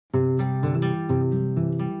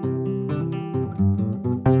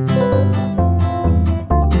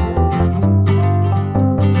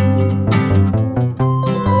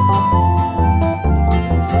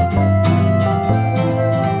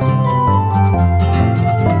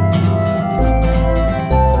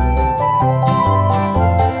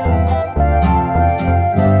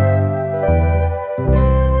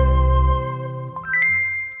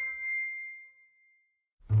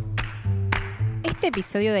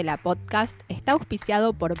de la podcast está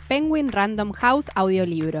auspiciado por Penguin Random House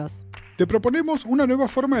Audiolibros. Te proponemos una nueva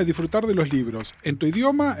forma de disfrutar de los libros, en tu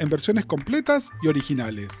idioma, en versiones completas y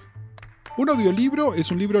originales. Un audiolibro es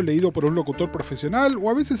un libro leído por un locutor profesional o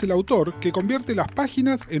a veces el autor que convierte las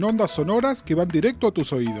páginas en ondas sonoras que van directo a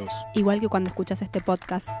tus oídos. Igual que cuando escuchas este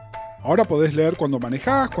podcast. Ahora podés leer cuando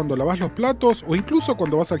manejás, cuando lavás los platos o incluso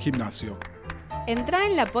cuando vas al gimnasio. Entrá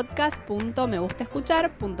en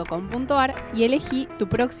lapodcast.megustaescuchar.com.ar y elegí tu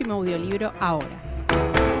próximo audiolibro ahora.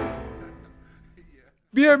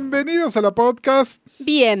 Bienvenidos a la podcast.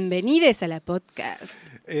 Bienvenidos a la podcast.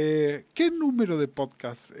 ¿Qué número de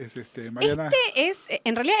podcast es este, Mariana?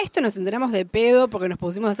 En realidad esto nos enteramos de pedo porque nos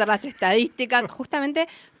pusimos a hacer las estadísticas justamente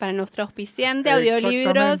para nuestro auspiciante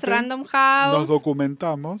Audiolibros Random House. Nos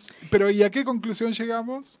documentamos. Pero ¿y a qué conclusión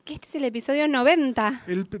llegamos? Que este es el episodio 90.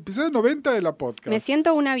 El episodio 90 de la podcast. Me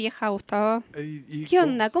siento una vieja, Gustavo. ¿Qué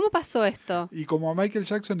onda? ¿Cómo pasó esto? Y como a Michael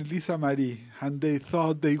Jackson y Lisa Marie. And they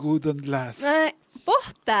thought they wouldn't last.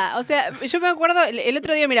 Posta. O sea, yo me acuerdo, el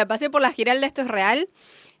otro día, mira, pasé por la Giralda, esto es real.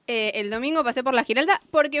 El domingo pasé por la Giralda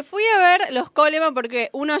porque fui a ver los Coleman porque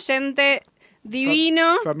un oyente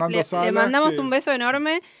divino, Fernando Salas, le mandamos un beso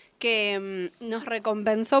enorme, que nos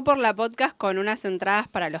recompensó por la podcast con unas entradas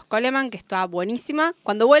para los Coleman, que estaba buenísima.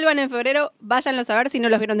 Cuando vuelvan en febrero, váyanlos a ver si no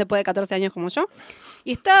los vieron después de 14 años como yo.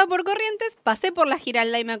 Y estaba por Corrientes, pasé por la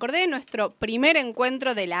Giralda y me acordé de nuestro primer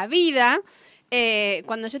encuentro de la vida,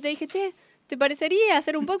 cuando yo te dije, che, ¿te parecería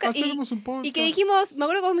hacer un podcast? Un podcast. Y que dijimos, me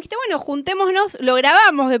acuerdo que vos me dijiste, bueno, juntémonos, lo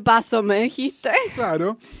grabamos de paso, me dijiste.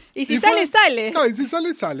 Claro. Y si sale, sale. No, y si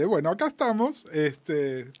sale, sale. Bueno, acá estamos.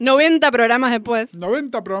 90 programas después.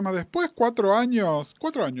 90 programas después, 4 años.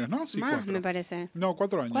 4 años, ¿no? Sí, más, 4. me parece. No,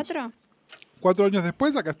 4 años. ¿4? 4 años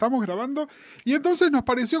después, acá estamos grabando. Y entonces nos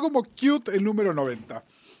pareció como cute el número 90.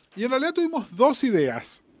 Y en realidad tuvimos 2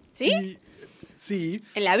 ideas. ¿Sí? Sí.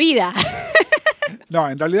 En la vida. No,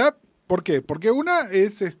 en realidad, ¿por qué? Porque una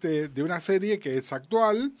es de una serie que es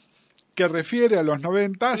actual, que refiere a los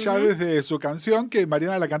 90, ya desde su canción, que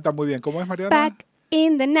Mariana la canta muy bien. ¿Cómo es, Mariana? Back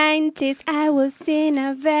in the 90s, I was in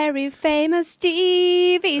a very famous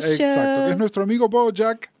TV show. Exacto, que es nuestro amigo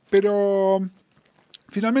BoJack, pero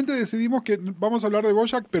finalmente decidimos que vamos a hablar de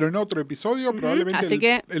BoJack, pero en otro episodio.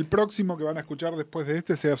 Probablemente el próximo que van a escuchar después de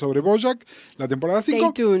este sea sobre BoJack, la temporada 5.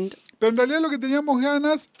 Stay tuned. Pero en realidad lo que teníamos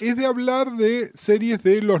ganas es de hablar de series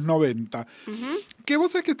de los 90. Que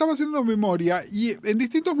vos sabés que estaba haciendo memoria y en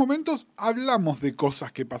distintos momentos hablamos de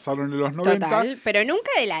cosas que pasaron en los 90. Total, pero nunca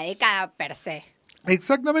de la década per se.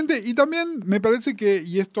 Exactamente, y también me parece que,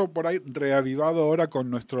 y esto por ahí reavivado ahora con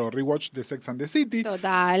nuestro rewatch de Sex and the City,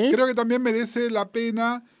 Total. creo que también merece la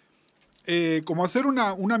pena como hacer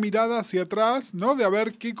una mirada hacia atrás, ¿no? De a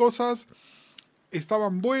ver qué cosas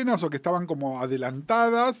estaban buenas o que estaban como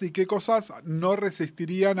adelantadas y qué cosas no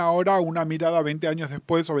resistirían ahora a una mirada 20 años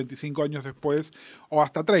después o 25 años después o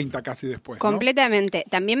hasta 30 casi después, ¿no? Completamente.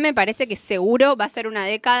 También me parece que seguro va a ser una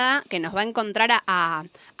década que nos va a encontrar a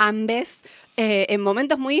ambes en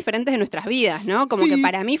momentos muy diferentes de nuestras vidas, ¿no? Como Sí, que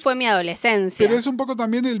para mí fue mi adolescencia. Pero es un poco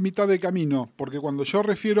también el mitad de camino, porque cuando yo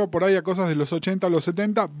refiero por ahí a cosas de los 80 a los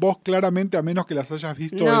 70, vos claramente, a menos que las hayas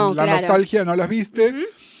visto en la nostalgia, no las viste.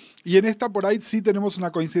 Y en esta por ahí sí tenemos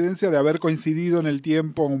una coincidencia de haber coincidido en el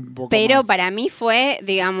tiempo un poco Pero más. para mí fue,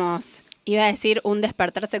 digamos, iba a decir un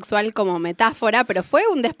despertar sexual como metáfora, pero fue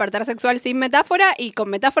un despertar sexual sin metáfora y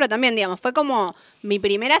con metáfora también, digamos. Fue como mi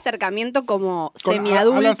primer acercamiento como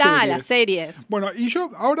semiadulta a las series. Bueno, y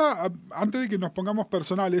yo ahora, antes de que nos pongamos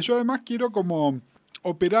personales, yo además quiero como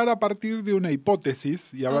operar a partir de una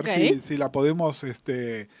hipótesis y a ver si la podemos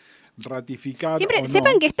ratificar. Siempre o no.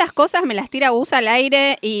 sepan que estas cosas me las tira Gus al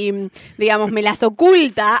aire y, digamos, me las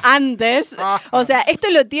oculta antes. O sea, esto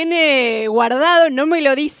lo tiene guardado, no me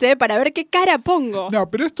lo dice para ver qué cara pongo. No,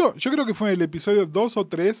 pero esto yo creo que fue en el episodio 2 o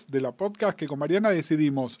 3 de la podcast que con Mariana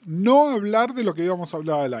decidimos no hablar de lo que íbamos a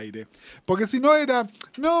hablar al aire. Porque si no era,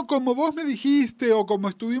 no, como vos me dijiste o como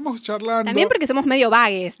estuvimos charlando. También porque somos medio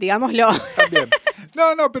vagues, digámoslo. También.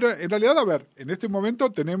 No, pero en realidad, a ver, en este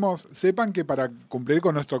momento sepan que para cumplir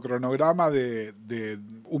con nuestro cronograma de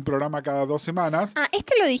un programa cada 2 semanas.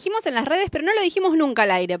 Esto lo dijimos en las redes, pero no lo dijimos nunca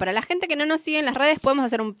al aire. Para la gente que no nos sigue en las redes, podemos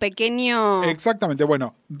hacer un pequeño... Exactamente,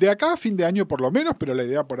 bueno, de acá a fin de año por lo menos, pero la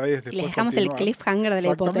idea por ahí es después Les dejamos continuar. el cliffhanger de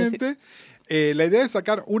la hipótesis. Exactamente. La idea es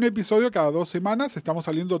sacar un episodio cada 2 semanas. Estamos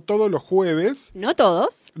saliendo todos los jueves. ¿No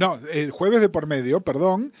todos? No, jueves de por medio,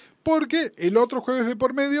 perdón. Porque el otro jueves de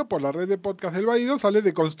por medio, por la red de podcast del Baído, sale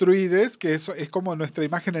de Construides, que es como nuestra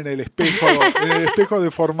imagen en el espejo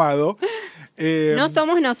deformado. No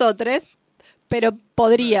somos nosotros, pero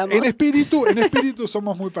podríamos. En espíritu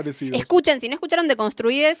somos muy parecidos. Escuchen, si no escucharon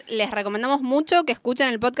Deconstruides, les recomendamos mucho que escuchen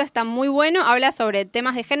el podcast, está muy bueno, habla sobre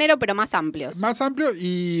temas de género, pero más amplios. Más amplio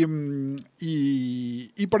y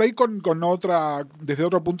por ahí con desde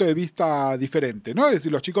otro punto de vista diferente, ¿no? Es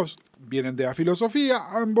decir, los chicos vienen de la filosofía,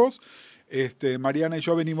 ambos. Mariana y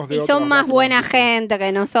yo venimos de y son más buena gente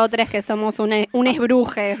que nosotros, que somos unes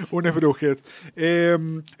brujes. Unes brujes.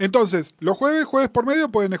 Entonces, los jueves por medio,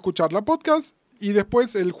 pueden escuchar la podcast. Y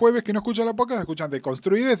después, el jueves que no escuchan la podcast, escuchan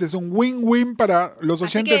Deconstruides. Es un win-win para los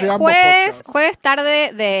oyentes de ambos podcasts. Jueves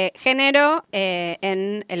tarde de género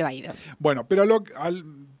en El Baído. Bueno, pero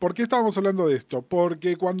 ¿por qué estábamos hablando de esto?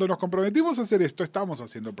 Porque cuando nos comprometimos a hacer esto, estamos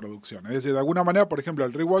haciendo producción. Es decir, de alguna manera, por ejemplo,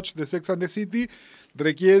 el rewatch de Sex and the City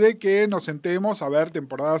requiere que nos sentemos a ver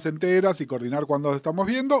temporadas enteras y coordinar cuándo estamos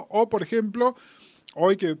viendo. O, por ejemplo,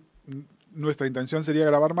 hoy que nuestra intención sería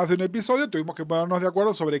grabar más de un episodio, tuvimos que ponernos de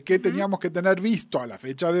acuerdo sobre qué teníamos que tener visto a la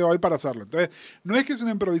fecha de hoy para hacerlo. Entonces, no es que es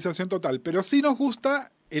una improvisación total, pero sí nos gusta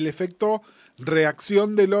el efecto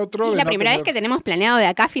reacción del otro. Es la primera vez que tenemos planeado de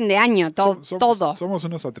acá a fin de año todo. Somos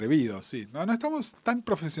unos atrevidos, sí. No estamos tan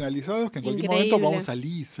profesionalizados que en cualquier momento vamos al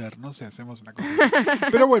ISER, no sé, hacemos una cosa.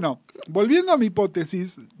 Pero bueno, volviendo a mi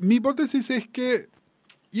hipótesis es que,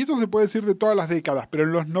 y eso se puede decir de todas las décadas, pero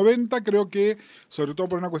en los 90 creo que, sobre todo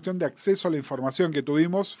por una cuestión de acceso a la información que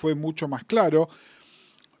tuvimos, fue mucho más claro.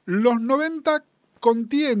 Los 90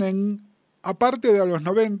 contienen, aparte de a los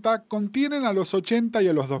 90, contienen a los 80 y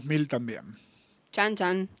a los 2000 también. Chan,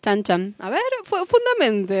 chan, chan, chan. A ver,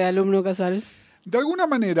 fundamente, alumno Casals. De alguna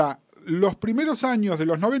manera, los primeros años de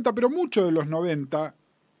los 90, pero mucho de los 90,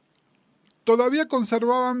 todavía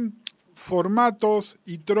conservaban formatos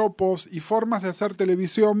y tropos y formas de hacer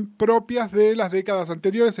televisión propias de las décadas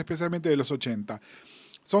anteriores, especialmente de los 80.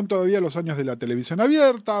 Son todavía los años de la televisión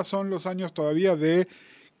abierta, son los años todavía de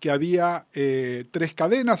que había 3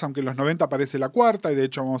 cadenas, aunque en los 90 aparece la cuarta, y de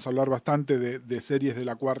hecho vamos a hablar bastante de series de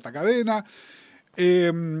la cuarta cadena.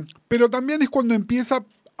 Pero también es cuando empieza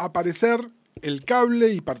a aparecer el cable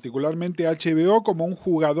y particularmente HBO como un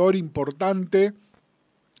jugador importante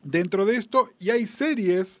dentro de esto, y hay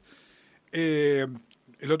series.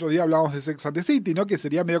 El otro día hablábamos de Sex and the City, ¿no? Que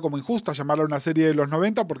sería medio como injusta llamarla una serie de los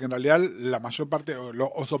 90 porque en realidad la mayor parte,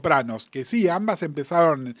 o Sopranos, que sí, ambas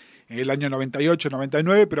empezaron en el año 98,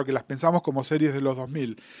 99, pero que las pensamos como series de los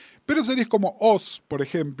 2000. Pero series como Oz, por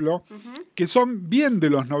ejemplo, que son bien de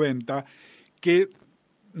los 90, que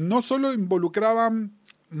no solo involucraban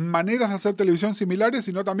maneras de hacer televisión similares,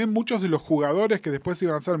 sino también muchos de los jugadores que después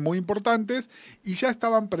iban a ser muy importantes y ya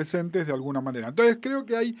estaban presentes de alguna manera. Entonces creo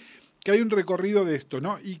que hay un recorrido de esto,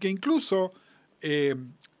 ¿no? Y que incluso,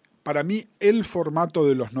 para mí, el formato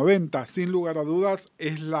de los 90, sin lugar a dudas,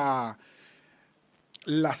 es la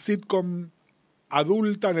sitcom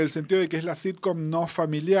adulta, en el sentido de que es la sitcom no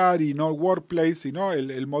familiar y no workplace, sino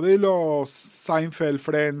el modelo Seinfeld,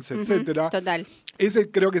 Friends, etcétera. Total.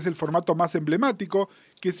 Ese creo que es el formato más emblemático,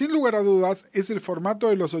 que sin lugar a dudas es el formato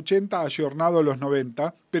de los 80 ayornado a los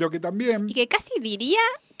 90, pero que también... Y que casi diría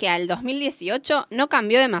que al 2018 no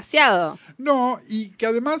cambió demasiado. No, y que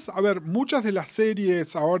además, a ver, muchas de las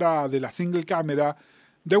series ahora de la single camera,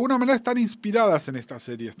 de alguna manera están inspiradas en estas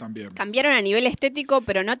series también. Cambiaron a nivel estético,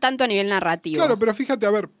 pero no tanto a nivel narrativo. Claro, pero fíjate,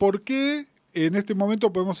 a ver, ¿por qué en este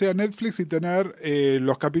momento podemos ir a Netflix y tener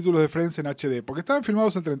los capítulos de Friends en HD? Porque estaban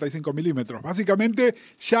filmados en 35 milímetros. Básicamente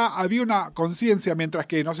ya había una conciencia, mientras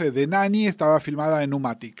que, no sé, The Nanny estaba filmada en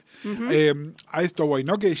Numatic. A esto voy,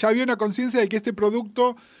 ¿no? Que ya había una conciencia de que este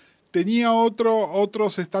producto tenía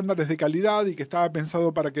otros estándares de calidad y que estaba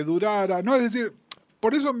pensado para que durara, ¿no? Es decir,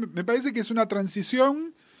 por eso me parece que es una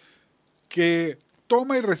transición que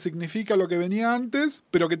toma y resignifica lo que venía antes,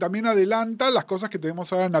 pero que también adelanta las cosas que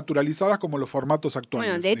tenemos ahora naturalizadas como los formatos actuales.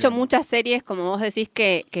 Bueno, de hecho, muchas series, como vos decís,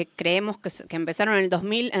 que creemos que empezaron en el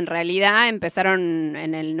 2000, en realidad empezaron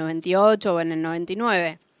en el 98 o en el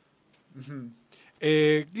 99.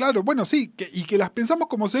 Claro, bueno, sí, y que las pensamos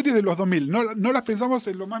como series de los 2000, no las pensamos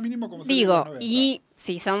en lo más mínimo como series de los 90. Y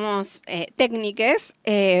si somos técnicas,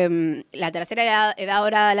 la tercera edad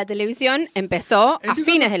dorada de la televisión empieza a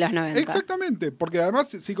fines de los 90. Exactamente, porque además,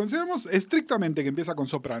 si consideramos estrictamente que empieza con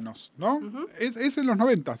Sopranos, ¿no? Es en los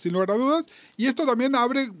 90, sin lugar a dudas, y esto también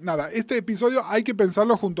abre, este episodio hay que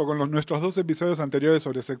pensarlo junto con nuestros 2 episodios anteriores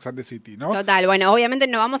sobre Sex and the City, ¿no? Total, bueno, obviamente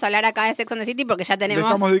no vamos a hablar acá de Sex and the City porque ya tenemos... Le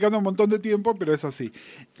estamos dedicando un montón de tiempo, pero es así.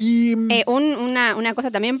 Y una cosa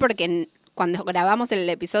también, porque cuando grabamos el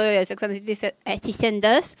episodio de Sex and the City Season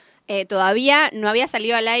 2, todavía no había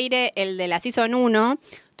salido al aire el de la Season 1.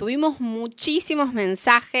 Tuvimos muchísimos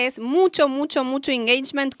mensajes, mucho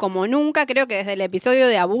engagement, como nunca. Creo que desde el episodio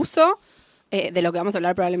de abuso de lo que vamos a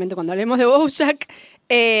hablar probablemente cuando hablemos de BoJack,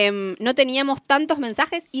 no teníamos tantos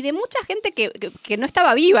mensajes y de mucha gente que no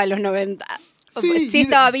estaba viva en los 90. Sí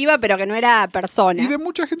estaba viva, pero que no era persona. Y de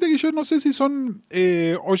mucha gente que yo no sé si son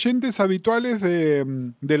oyentes habituales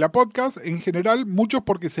de la podcast, en general, muchos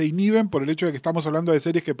porque se inhiben por el hecho de que estamos hablando de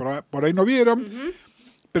series que por ahí no vieron,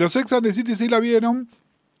 pero Sex and the City sí la vieron,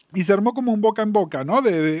 y se armó como un boca en boca, ¿no?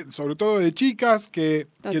 Sobre todo de chicas que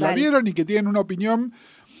la vieron y que tienen una opinión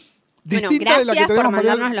distinta de la que tenemos.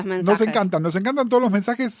 Mandarnos los mensajes. Nos encantan todos los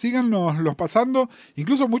mensajes, síganos los pasando.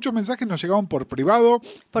 Incluso muchos mensajes nos llegaban por privado.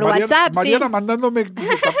 Por WhatsApp, Mariana mandándome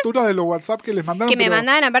capturas de los WhatsApp que les mandaron. Que me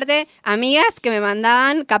mandaban, aparte, amigas que me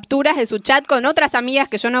mandaban capturas de su chat con otras amigas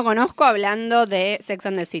que yo no conozco hablando de Sex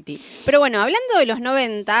and the City. Pero bueno, hablando de los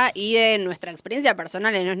 90 y de nuestra experiencia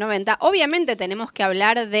personal en los 90, obviamente tenemos que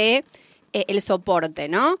hablar de el soporte,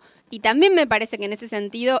 ¿no? Y también me parece que en ese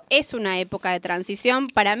sentido es una época de transición.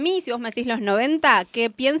 Para mí, si vos me decís los 90, ¿qué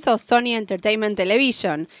pienso? Sony Entertainment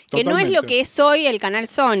Television. Totalmente. Que no es lo que es hoy el canal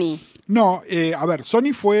Sony. No, a ver,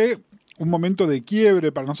 Sony fue un momento de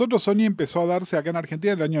quiebre para nosotros. Sony empezó a darse acá en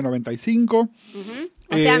Argentina en el año 95.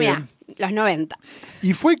 O sea, mira, los 90.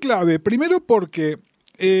 Y fue clave, primero porque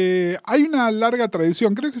hay una larga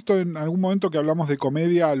tradición, creo que esto en algún momento que hablamos de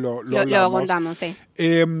comedia lo contamos, sí.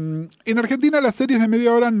 En Argentina las series de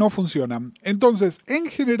media hora no funcionan. Entonces, en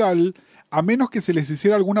general, a menos que se les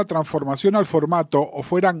hiciera alguna transformación al formato o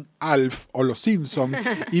fueran Alf o Los Simpsons,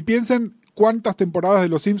 y piensen cuántas temporadas de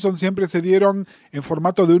Los Simpsons siempre se dieron en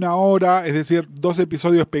formato de 1 hora, es decir, 2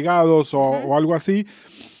 episodios pegados o algo así.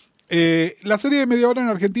 La serie de media hora en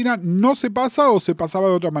Argentina no se pasa o se pasaba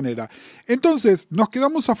de otra manera. Entonces, nos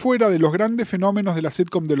quedamos afuera de los grandes fenómenos de la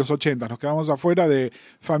sitcom de los 80. Nos quedamos afuera de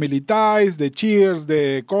Family Ties, de Cheers,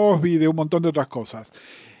 de Cosby, de un montón de otras cosas.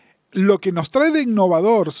 Lo que nos trae de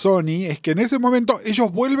innovador Sony es que en ese momento ellos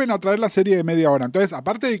vuelven a traer la serie de media hora. Entonces,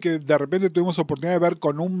 aparte de que de repente tuvimos oportunidad de ver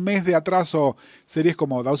con un mes de atraso series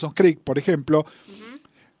como Dawson's Creek, por ejemplo,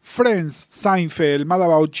 Friends, Seinfeld, Mad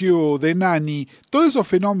About You, The Nanny, todos esos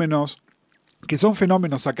fenómenos que son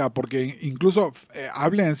fenómenos acá, porque incluso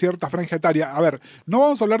hablan en cierta franja etaria. A ver, no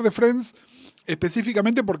vamos a hablar de Friends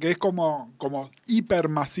específicamente porque es como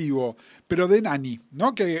hipermasivo, pero The Nanny,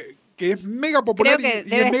 ¿no? Que es mega popular y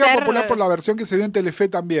es mega popular por la versión que se dio en Telefe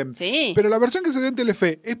también. Sí. Pero la versión que se dio en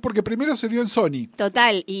Telefe es porque primero se dio en Sony.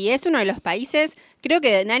 Total, y es uno de los países, creo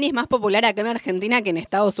que Nani es más popular acá en Argentina que en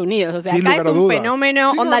Estados Unidos. O sea, sin acá es un dudas.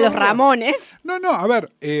 fenómeno, onda Los Ramones. No, a ver,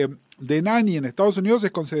 The Nanny en Estados Unidos es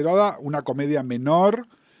considerada una comedia menor.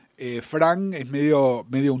 Frank es medio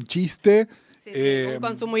un chiste. Sí, un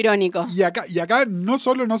consumo irónico. Y acá no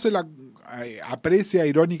solo no se la aprecia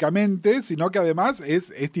irónicamente, sino que además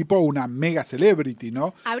es tipo una mega celebrity,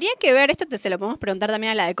 ¿no? Habría que ver, esto se lo podemos preguntar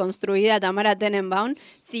también a la deconstruida Tamara Tenenbaum,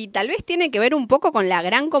 si tal vez tiene que ver un poco con la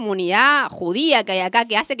gran comunidad judía que hay acá,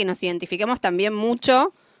 que hace que nos identifiquemos también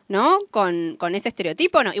mucho, ¿no? Con ese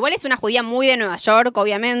estereotipo, ¿no? Igual es una judía muy de Nueva York,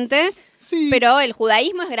 obviamente, sí, pero el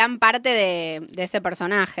judaísmo es gran parte de ese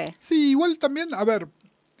personaje. Sí, igual también, a ver,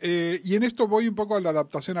 y en esto voy un poco a la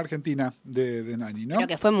adaptación argentina de Nanny, ¿no? Pero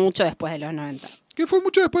que fue mucho después de los 90. Que fue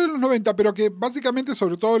mucho después de los 90, pero que básicamente,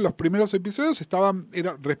 sobre todo en los primeros episodios,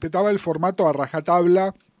 respetaba el formato a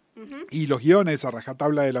rajatabla y los guiones a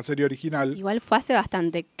rajatabla de la serie original. Igual fue hace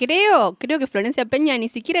bastante. Creo que Florencia Peña ni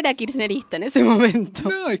siquiera era kirchnerista en ese momento.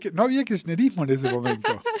 No, es que no había kirchnerismo en ese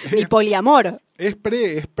momento. Ni poliamor.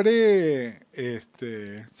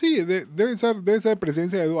 Sí, debe ser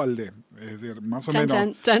presidencia de Duhalde. Es decir, más o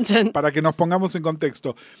menos. Chan. Para que nos pongamos en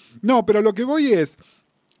contexto. No, pero lo que voy es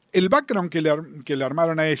el background que le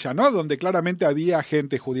armaron a ella, ¿no? Donde claramente había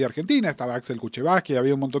gente judía argentina, estaba Axel Kuchevaski,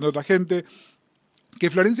 había un montón de otra gente. Que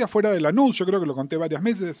Florencia fuera de Lanús, yo creo que lo conté varias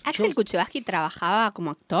veces. ¿Axel Kuchevaski trabajaba como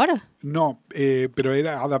actor? No, pero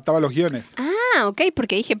adaptaba los guiones. Ah, ok,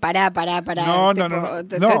 porque dije, pará. No.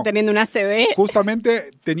 Estoy teniendo una ACV. Justamente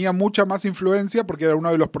tenía mucha más influencia porque era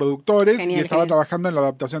uno de los productores y estaba trabajando en la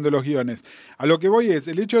adaptación de los guiones. A lo que voy es,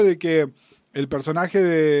 el hecho de que el personaje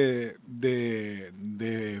de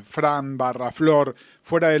Fran / Flor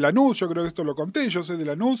fuera de Lanús, yo creo que esto lo conté, yo soy de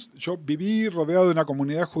Lanús, yo viví rodeado de una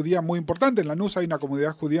comunidad judía muy importante, en Lanús hay una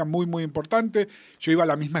comunidad judía muy muy importante, yo iba a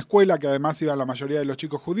la misma escuela que además iban la mayoría de los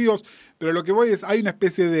chicos judíos, pero lo que voy es, hay una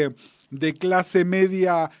especie de clase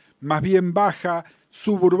media más bien baja,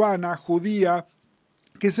 suburbana, judía,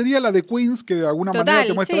 que sería la de Queens, que de alguna manera Total,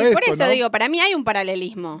 te muestra sí, esto, por eso ¿no? digo, para mí hay un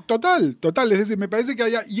paralelismo. Total, es decir, me parece que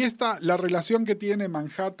haya, y la relación que tiene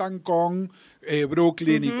Manhattan con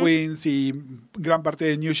Brooklyn y Queens y gran parte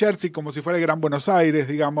de New Jersey, como si fuera el Gran Buenos Aires,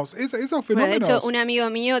 digamos, esos Bueno, fenómenos. de hecho, un amigo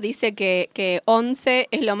mío dice que 11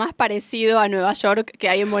 es lo más parecido a Nueva York que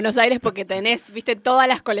hay en Buenos Aires porque tenés, viste, todas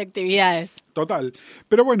las colectividades. Total,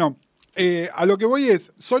 pero bueno, a lo que voy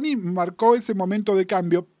es, Sony marcó ese momento de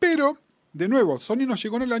cambio, pero... De nuevo, Sony nos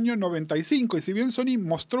llegó en el año 95 y si bien Sony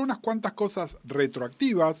mostró unas cuantas cosas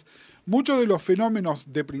retroactivas, muchos de los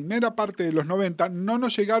fenómenos de primera parte de los 90 no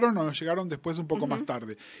nos llegaron o nos llegaron después un poco más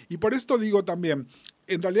tarde. Y por esto digo también,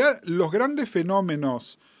 en realidad los grandes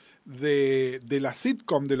fenómenos de la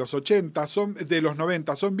sitcom de los 80, de los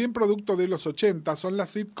 90, son bien producto de los 80, son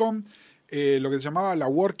las sitcom, lo que se llamaba la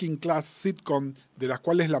working class sitcom, de las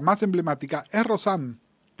cuales la más emblemática es Roseanne.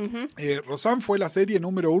 Roseanne fue la serie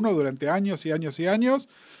número 1 durante años y años y años.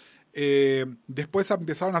 Después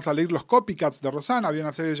empezaron a salir los copycats de Roseanne. Había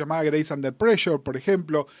una serie llamada Grace Under Pressure, por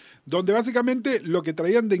ejemplo, donde básicamente lo que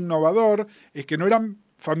traían de innovador es que no eran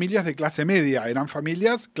familias de clase media, eran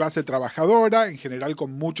familias clase trabajadora, en general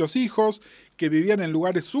con muchos hijos, que vivían en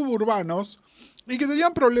lugares suburbanos y que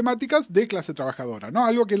tenían problemáticas de clase trabajadora, ¿no?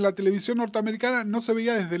 Algo que en la televisión norteamericana no se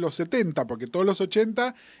veía desde los 70, porque todos los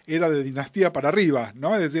 80 era de dinastía para arriba,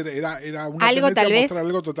 ¿no? Es decir, era una Algo tendencia tal a vez mostrar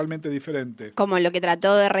algo totalmente diferente. como lo que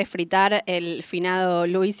trató de refritar el finado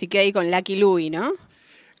Louis C.K. con Lucky Louie, ¿no?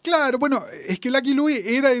 Claro, bueno, es que Lucky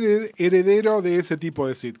Louie era heredero de ese tipo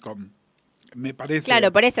de sitcom. Me parece.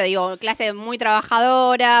 Claro, por eso digo, clase muy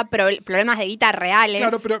trabajadora, problemas de guita reales.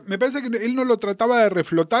 Claro, pero me parece que él no lo trataba de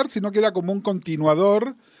reflotar, sino que era como un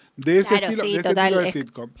continuador de ese estilo, sí, de ese total, estilo de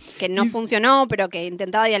sitcom. Que no funcionó, pero que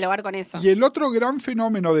intentaba dialogar con eso. Y el otro gran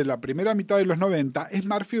fenómeno de la primera mitad de los 90 es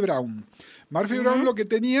Murphy Brown. Murphy Brown lo que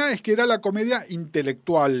tenía es que era la comedia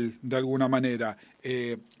intelectual, de alguna manera.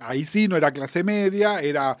 Ahí sí no era clase media,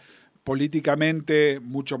 era políticamente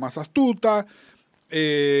mucho más astuta.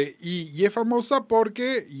 Y es famosa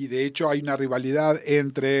porque, y de hecho hay una rivalidad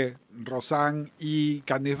entre Roseanne y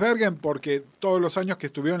Candice Bergen, porque todos los años que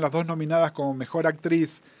estuvieron las dos nominadas como mejor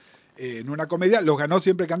actriz en una comedia, los ganó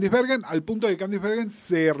siempre Candice Bergen, al punto de que Candice Bergen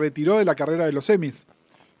se retiró de la carrera de los Emmys.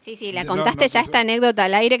 Sí, la contaste ya esta anécdota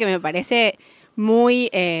al aire que me parece muy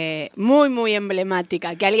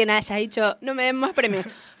emblemática. Que alguien haya dicho, no me den más premios.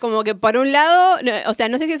 Como que por un lado, o sea,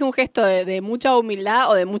 no sé si es un gesto de mucha humildad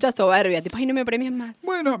o de mucha soberbia. Tipo, ay, no me premien más.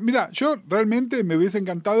 Bueno, mira, yo realmente me hubiese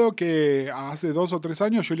encantado que hace 2 o 3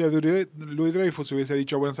 años Julia Louis-Dreyfus hubiese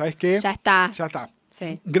dicho, bueno, ¿sabes qué? Ya está.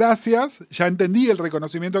 Sí. Gracias, ya entendí el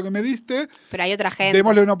reconocimiento que me diste. Pero hay otra gente.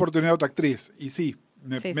 Démosle una oportunidad a otra actriz. Y sí,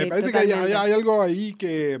 me Sí, parece que hay algo ahí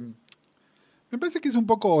que... Me parece que es un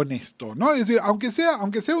poco honesto, ¿no? Es decir, aunque sea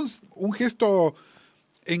un gesto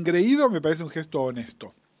engreído, me parece un gesto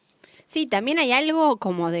honesto. Sí, también hay algo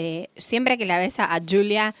como de, siempre que la ves a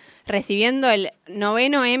Julia recibiendo el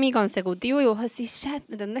 9º Emmy consecutivo y vos decís, ya,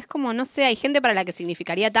 ¿entendés? Como, no sé, hay gente para la que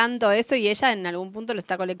significaría tanto eso y ella en algún punto lo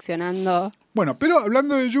está coleccionando. Bueno, pero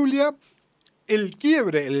hablando de Julia, el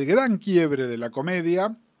gran quiebre de la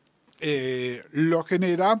comedia lo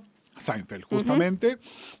genera Seinfeld, justamente.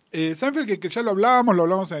 Seinfeld, que ya lo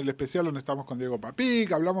hablamos en el especial donde estamos con Diego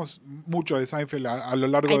Papic, hablamos mucho de Seinfeld a lo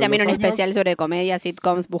largo de los años. Hay también un especial sobre comedia,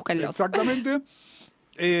 sitcoms, búsquenlos. Exactamente.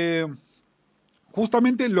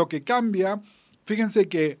 Justamente lo que cambia, fíjense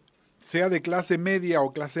que sea de clase media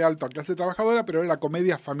o clase alta o clase trabajadora, pero es la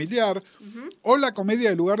comedia familiar o la comedia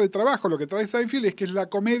de lugar de trabajo. Lo que trae Seinfeld es que es la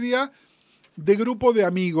comedia de grupo de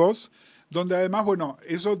amigos, donde además, bueno,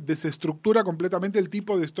 eso desestructura completamente el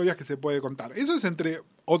tipo de historias que se puede contar. Eso es entre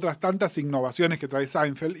otras tantas innovaciones que trae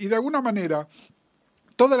Seinfeld, y de alguna manera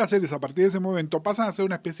todas las series a partir de ese momento pasan a ser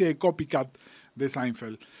una especie de copycat de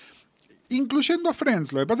Seinfeld, incluyendo a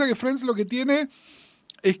Friends. Lo que pasa es que Friends lo que tiene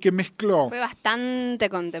es que mezcló... Fue bastante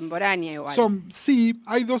contemporánea igual. Sí,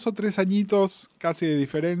 hay 2 o 3 añitos casi de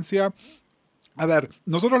diferencia. A ver,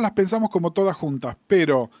 nosotros las pensamos como todas juntas,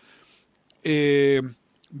 pero...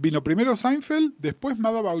 vino primero Seinfeld, después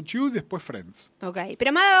Mad About You, después Friends. Ok,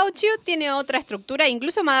 pero Mad About You tiene otra estructura.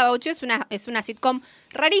 Incluso Mad About You es una sitcom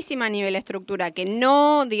rarísima a nivel de estructura, que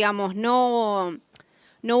no, digamos, no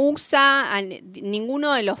usa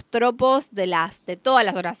ninguno de los tropos de todas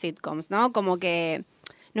las otras sitcoms, ¿no? Como que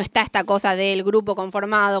no está esta cosa del grupo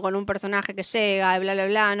conformado con un personaje que llega, bla, bla,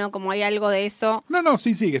 bla, ¿no? Como hay algo de eso. No,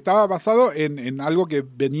 sí, que estaba basado en algo que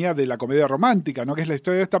venía de la comedia romántica, ¿no? Que es la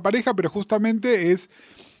historia de esta pareja, pero justamente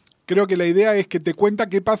creo que la idea es que te cuenta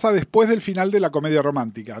qué pasa después del final de la comedia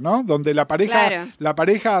romántica, ¿no? Donde la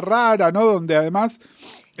pareja rara, ¿no? Donde además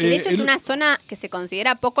Que de hecho es una zona que se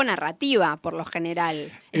considera poco narrativa, por lo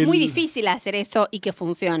general. Es muy difícil hacer eso y que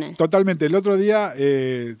funcione. Totalmente. El otro día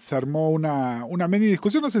se armó una mini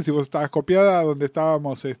discusión, no sé si vos estabas copiada, donde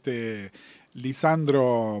estábamos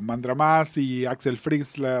Lisandro Mandramás y Axel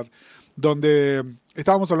Fritzler, donde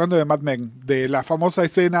estábamos hablando de Mad Men, de la famosa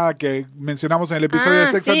escena que mencionamos en el episodio de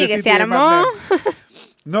Sex and the que City se armó. de Mad Men.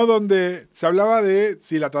 No, donde se hablaba de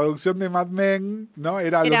si la traducción de Mad Men, ¿no?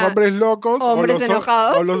 Era los hombres locos hombres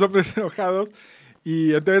enojados. o los hombres enojados.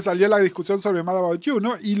 Y entonces salió la discusión sobre Mad About You,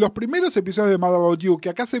 ¿no? Y los primeros episodios de Mad About You, que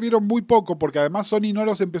acá se vieron muy poco, porque además Sony no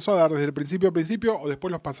los empezó a dar desde el principio a principio, o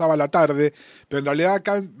después los pasaba a la tarde, pero en realidad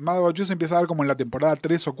acá Mad About You se empieza a dar como en la temporada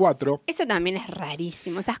 3 o 4. Eso también es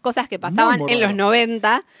rarísimo, esas cosas que pasaban en los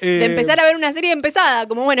 90, de empezar a ver una serie empezada,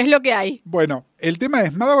 como bueno, es lo que hay. Bueno, el tema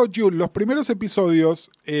es, Mad About You, los primeros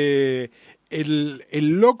episodios...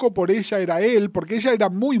 El loco por ella era él, porque ella era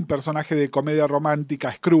muy un personaje de comedia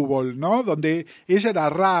romántica, Screwball, ¿no? Donde ella era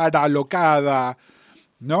rara, alocada,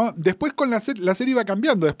 ¿no? Después con la serie iba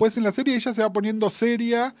cambiando. Después en la serie ella se va poniendo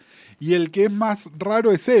seria y el que es más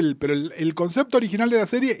raro es él. Pero el concepto original de la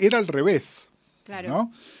serie era al revés. Claro.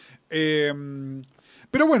 ¿No?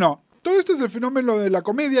 Pero bueno, todo esto es el fenómeno de la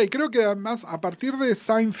comedia y creo que además a partir de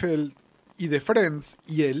Seinfeld y de Friends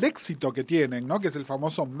y el éxito que tienen, ¿no? Que es el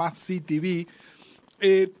famoso Must-See TV,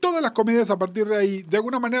 todas las comedias a partir de ahí de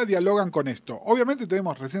alguna manera dialogan con esto. Obviamente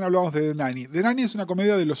recién hablamos de The Nanny. The Nanny es una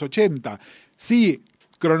comedia de los 80. Sí,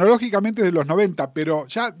 cronológicamente de los 90, pero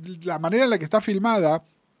ya la manera en la que está filmada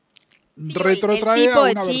retrotrae el tipo a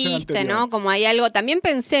de una versión chiste, anterior. ¿no? Como hay algo. También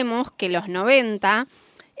pensemos que los 90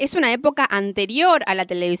 es una época anterior a la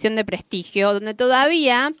televisión de prestigio, donde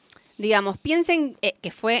todavía, digamos, piensen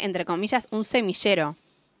que fue, entre comillas, un semillero.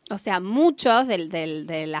 O sea, muchos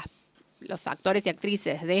de los actores y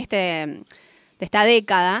actrices de esta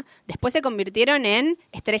década después se convirtieron en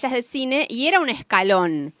estrellas de cine y era un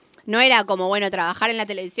escalón. No era como, bueno, trabajar en la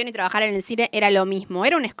televisión y trabajar en el cine era lo mismo.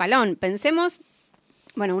 Era un escalón. Pensemos,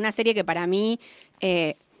 bueno, una serie que para mí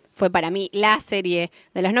fue la serie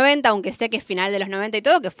de los 90, aunque sé que es final de los 90 y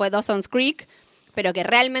todo, que fue Dawson's Creek, pero que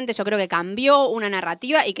realmente yo creo que cambió una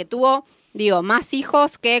narrativa y que tuvo, más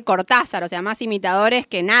hijos que Cortázar, o sea, más imitadores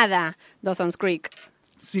que nada, Dawson's Creek.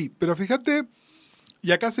 Sí, pero fíjate,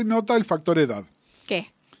 y acá se nota el factor edad.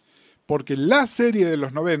 ¿Qué? Porque la serie de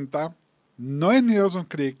los 90 no es ni Dawson's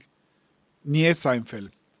Creek, ni es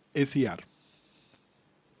Seinfeld, es ER.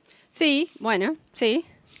 Sí, bueno, sí.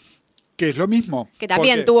 Que es lo mismo. Que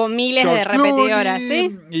también tuvo miles de repetidoras,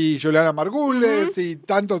 ¿sí? Y Juliana Margules y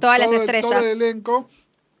tanto, todas las estrellas. Todo el elenco.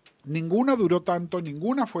 Ninguna duró tanto,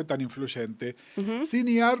 ninguna fue tan influyente. Sin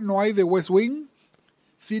ER no hay The West Wing,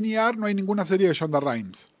 sin ER no hay ninguna serie de Shonda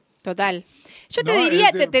Rhimes. Total. Yo te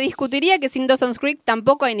diría, te discutiría que sin Dawson's Creek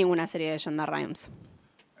tampoco hay ninguna serie de Shonda Rhimes.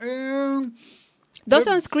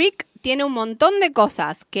 Dawson's Creek tiene un montón de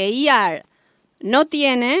cosas que ER no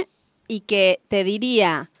tiene y que te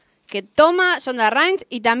diría que toma Shonda Rhimes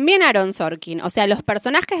y también Aaron Sorkin. O sea, los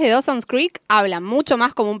personajes de Dawson's Creek hablan mucho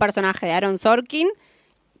más como un personaje de Aaron Sorkin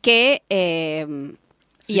que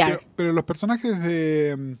sí, ER. Pero los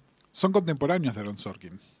personajes son contemporáneos de Aaron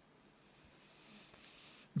Sorkin.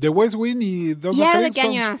 The West Wing y Dawson's Creek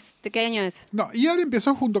 ¿De qué año es? No, ER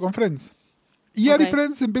empezó junto con Friends. ER y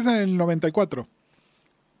Friends empiezan en el 94.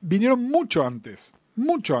 Vinieron mucho antes.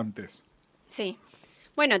 Mucho antes. Sí.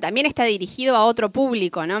 Bueno, también está dirigido a otro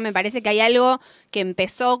público, ¿no? Me parece que hay algo que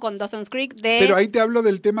empezó con Dawson's Creek Pero ahí te hablo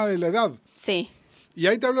del tema de la edad. Sí. Y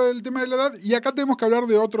ahí te hablo del tema de la edad. Y acá tenemos que hablar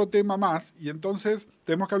de otro tema más. Y entonces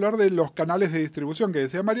tenemos que hablar de los canales de distribución que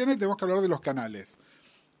decía Mariana y tenemos que hablar de los canales.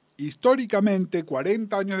 Históricamente,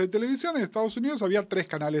 40 años de televisión, en Estados Unidos había 3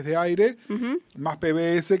 canales de aire, más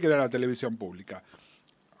PBS, que era la televisión pública.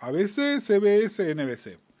 ABC, CBS,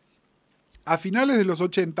 NBC. A finales de los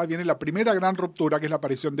 80 viene la primera gran ruptura, que es la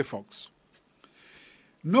aparición de Fox.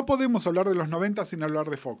 No podemos hablar de los 90 sin hablar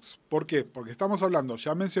de Fox. ¿Por qué? Porque estamos hablando,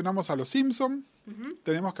 ya mencionamos a los Simpsons,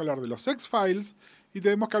 tenemos que hablar de los X-Files y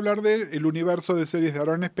tenemos que hablar del universo de series de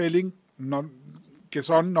Aaron Spelling, que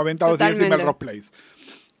son 92 días y Melrose Place.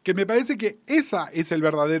 Que me parece que esa es el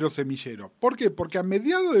verdadero semillero. ¿Por qué? Porque a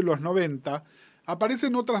mediados de los 90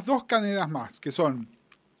 aparecen otras 2 cadenas más, que son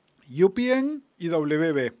UPN y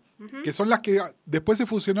WB, que son las que después se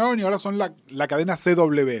fusionaron y ahora son la cadena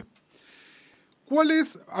CW. ¿Cuál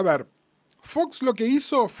es? A ver, Fox lo que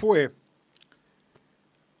hizo fue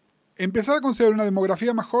empezar a considerar una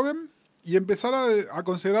demografía más joven y empezar a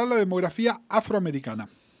considerar la demografía afroamericana,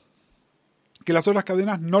 que las otras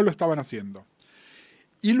cadenas no lo estaban haciendo.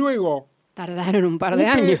 Y luego... Tardaron un par de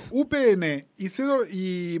años. UPN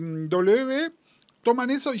y WB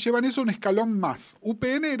toman eso y llevan eso un escalón más.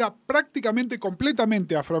 UPN era prácticamente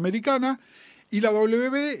completamente afroamericana y la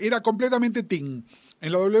WB era completamente teen.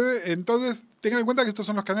 En la W, entonces, tengan en cuenta que estos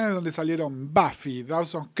son los canales donde salieron Buffy,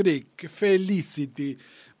 Dawson's Creek, Felicity.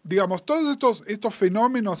 Digamos, todos estos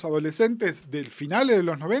fenómenos adolescentes del finales de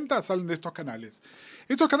los 90 salen de estos canales.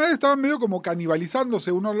 Estos canales estaban medio como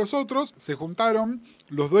canibalizándose unos a los otros, se juntaron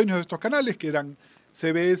los dueños de estos canales, que eran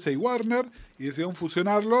CBS y Warner, y decidieron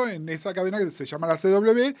fusionarlo en esa cadena que se llama la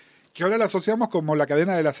CW, que ahora la asociamos como la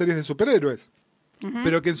cadena de las series de superhéroes.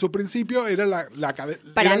 Pero que en su principio era la cadena.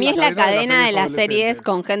 Para mí es la cadena de las series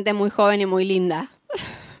con gente muy joven y muy linda.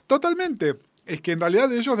 Totalmente. Es que en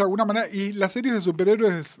realidad ellos de alguna manera, y las series de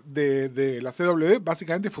superhéroes de la CW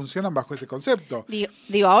básicamente funcionan bajo ese concepto.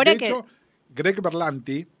 Digo ahora de hecho, Greg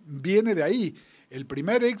Berlanti viene de ahí. El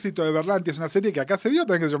primer éxito de Berlanti es una serie que acá se dio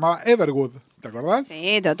también que se llamaba Everwood. ¿Te acordás?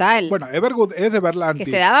 Sí, total. Bueno, Everwood es de Berlanti.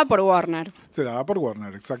 Que se daba por Warner. Se daba por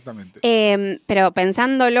Warner, exactamente. Pero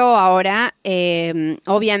pensándolo ahora,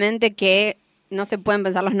 obviamente que no se pueden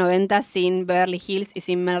pensar los 90 sin Beverly Hills y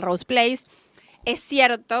sin Melrose Place. Es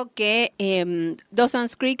cierto que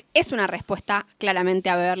Dawson's Creek es una respuesta claramente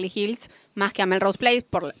a Beverly Hills, más que a Melrose Place,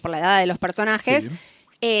 por la edad de los personajes.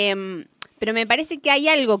 Sí. Pero me parece que hay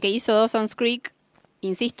algo que hizo Dawson's Creek,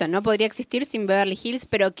 insisto, no podría existir sin Beverly Hills,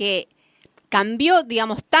 pero que cambió,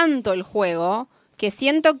 digamos, tanto el juego que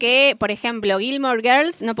siento que, por ejemplo, Gilmore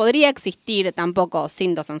Girls no podría existir tampoco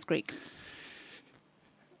sin Dawson's Creek.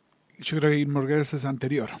 Yo creo que Gilmore Girls es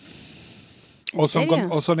anterior. O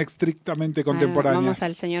son estrictamente contemporáneas. Vamos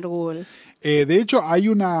al señor Google. De hecho, hay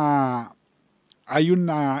una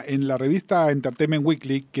en la revista Entertainment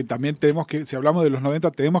Weekly, que también tenemos que, si hablamos de los 90,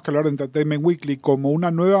 tenemos que hablar de Entertainment Weekly como una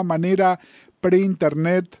nueva manera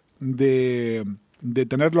pre-internet de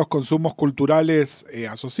tener los consumos culturales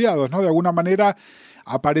asociados, ¿no? De alguna manera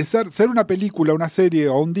aparecer, ser una película, una serie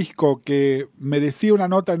o un disco que merecía una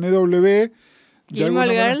nota en EW.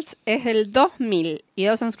 Gilmore Girls es del 2000 y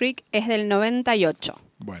Dawson's Creek es del 98.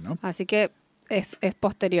 Bueno. Así que es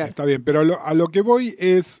posterior. Está bien, pero a lo que voy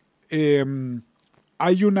es...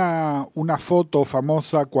 hay una foto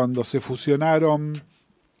famosa cuando se fusionaron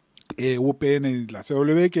UPN y la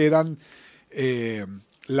CW, que eran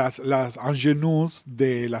las ingenues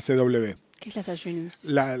de la CW. ¿Qué es las ingenues?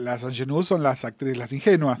 Las ingenues son las actrices, las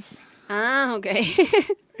ingenuas. Ah, ok.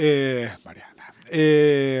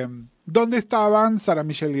 Mariana. ¿Dónde estaban Sarah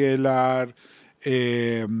Michelle Gellar,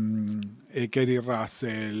 Kerry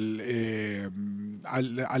Russell,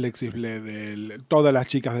 Alexis Bledel, todas las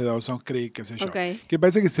chicas de Dawson's Creek, qué sé yo? Okay. Que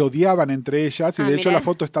parece que se odiaban entre ellas y de hecho la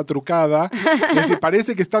foto está trucada. Es decir,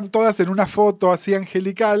 parece que están todas en una foto así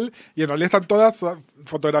angelical y en realidad están todas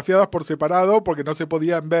fotografiadas por separado porque no se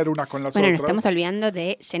podían ver unas con las otras. Bueno, nos estamos olvidando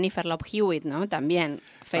de Jennifer Love Hewitt, ¿no? También,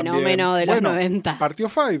 fenómeno de los 90. Partió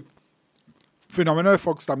Five. Fenómeno de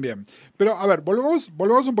Fox también. Pero, a ver, volvemos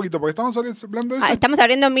un poquito, porque estamos hablando de... estamos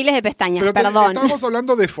abriendo miles de pestañas, pero perdón. Estamos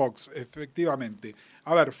hablando de Fox, efectivamente.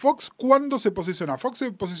 A ver, Fox, ¿cuándo se posiciona? Fox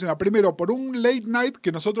se posiciona primero por un late night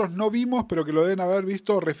que nosotros no vimos, pero que lo deben haber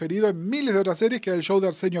visto referido en miles de otras series, que era el show de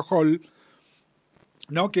Arsenio Hall,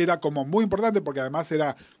 ¿no? Que era como muy importante, porque además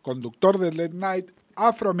era conductor del late night,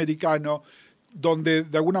 afroamericano, donde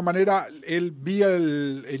de alguna manera él vía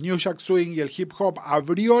el New Jack Swing y el hip hop,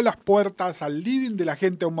 abrió las puertas al living de la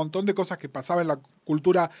gente a un montón de cosas que pasaban en la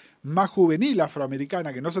cultura más juvenil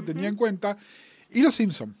afroamericana que no se tenía en cuenta, y Los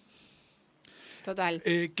Simpson. Total.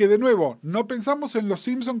 Que de nuevo, no pensamos en Los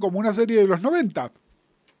Simpson como una serie de los 90,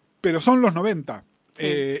 pero son los 90. Sí.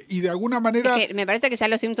 Y de alguna manera... Es que me parece que ya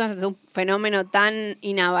Los Simpsons es un fenómeno tan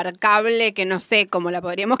inabarcable que no sé cómo la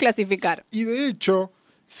podríamos clasificar. Y de hecho...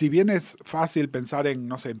 Si bien es fácil pensar en,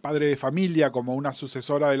 no sé, en Padre de Familia como una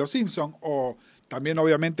sucesora de Los Simpson, o también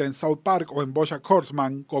obviamente en South Park o en BoJack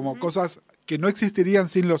Horseman como cosas que no existirían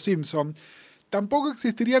sin Los Simpson, tampoco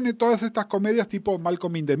existirían en todas estas comedias tipo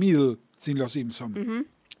Malcolm in the Middle sin Los Simpson.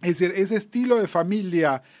 Es decir, ese estilo de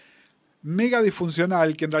familia mega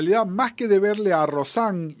disfuncional que en realidad más que deberle a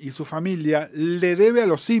Roseanne y su familia, le debe a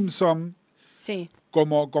Los Simpson. Sí.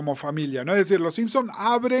 Como familia, ¿no? Es decir, Los Simpson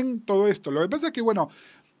abren todo esto. Lo que pasa es que, bueno,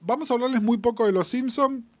 vamos a hablarles muy poco de Los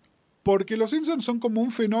Simpson porque Los Simpson son como un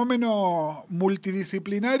fenómeno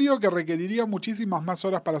multidisciplinario que requeriría muchísimas más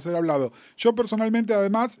horas para ser hablado. Yo personalmente,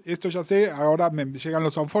 además, esto ya sé, ahora me llegan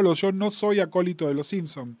los unfollows, yo no soy acólito de Los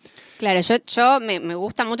Simpson. Claro, yo me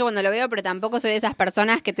gusta mucho cuando lo veo, pero tampoco soy de esas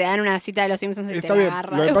personas que te dan una cita de Los Simpsons y Está te bien. la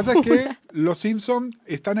agarra. Lo que pasa es que Los Simpson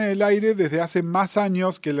están en el aire desde hace más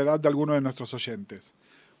años que la edad de algunos de nuestros oyentes.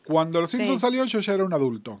 Cuando Los Simpson salió, yo ya era un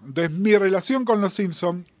adulto. Entonces, mi relación con Los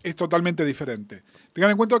Simpson es totalmente diferente. Tengan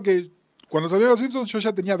en cuenta que cuando salió Los Simpsons, yo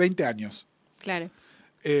ya tenía 20 años. Claro.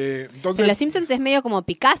 Entonces, Pero Los Simpsons es medio como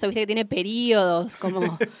Picasso, viste que tiene periodos,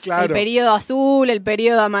 como Claro. el periodo azul, el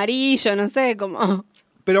periodo amarillo, no sé, como...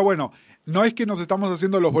 pero bueno, no es que nos estamos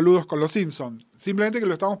haciendo los boludos con los Simpsons, simplemente que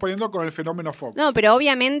lo estamos poniendo con el fenómeno Fox. No, pero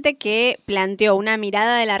obviamente que planteó una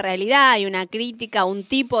mirada de la realidad y una crítica, un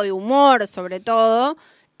tipo de humor sobre todo.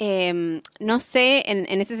 No sé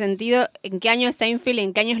en ese sentido en qué año es Seinfeld y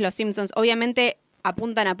en qué año es Los Simpsons. Obviamente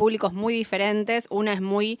apuntan a públicos muy diferentes, una es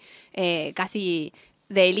muy casi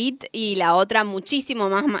de elite y la otra muchísimo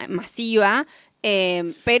más masiva,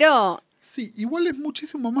 pero... Sí, igual es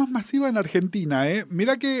muchísimo más masiva en Argentina, ¿eh?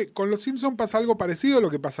 Mirá que con los Simpsons pasa algo parecido a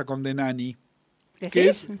lo que pasa con The Nanny.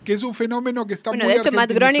 ¿Decís? Que es un fenómeno que está Bueno, muy de hecho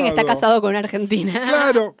Matt Groening está argentinizado. casado con una argentina.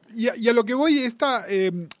 Claro, y a lo que voy está,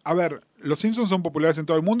 a ver, los Simpsons son populares en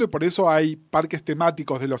todo el mundo y por eso hay parques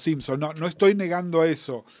temáticos de los Simpsons, no estoy negando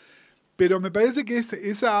eso, pero me parece que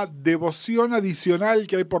esa devoción adicional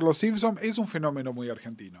que hay por los Simpsons es un fenómeno muy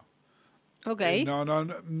argentino. Ok. Me Si hay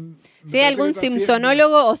parece algún que trasciende.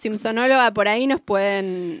 simpsonólogo o simpsonóloga por ahí nos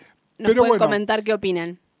pueden Pero bueno, comentar qué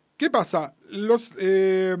opinan. ¿Qué pasa?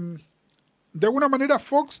 De alguna manera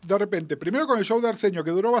Fox, de repente, primero con el show de Arsenio,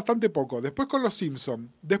 que duró bastante poco, después con Los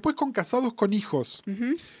Simpson, después con Casados con Hijos,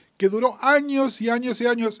 que duró años y años y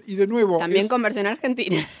años, y de nuevo... También con versión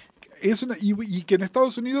argentina. Y que en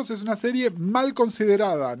Estados Unidos es una serie mal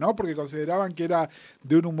considerada, ¿no? Porque consideraban que era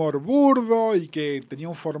de un humor burdo y que tenía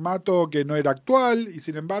un formato que no era actual, y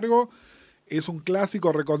sin embargo es un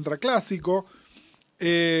clásico recontraclásico.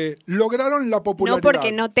 Lograron la popularidad. No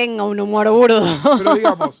porque no tenga un humor burdo. Pero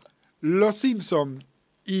digamos, Los Simpson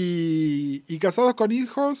y Casados con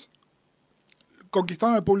Hijos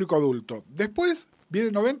conquistaron al público adulto. Después viene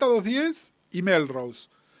 90-210 y Melrose.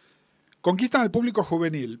 Conquistan al público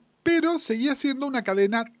juvenil, pero seguía siendo una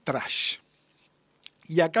cadena trash.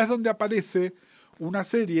 Y acá es donde aparece una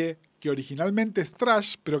serie que originalmente es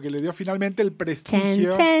trash, pero que le dio finalmente el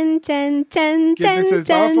prestigio que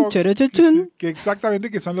necesitaba Fox, que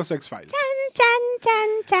exactamente que son los X-Files.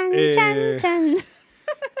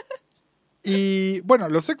 Y bueno,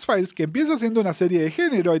 los X-Files, que empieza siendo una serie de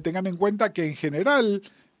género, y tengan en cuenta que en general,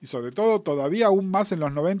 y sobre todo todavía aún más en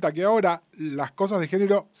los 90 que ahora, las cosas de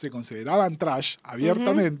género se consideraban trash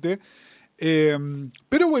abiertamente.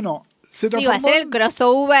 Pero bueno, se transformó... Digo, hacer el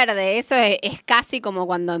crossover de eso es casi como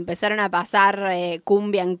cuando empezaron a pasar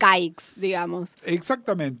cumbia en kikes, digamos.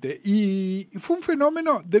 Exactamente. Y fue un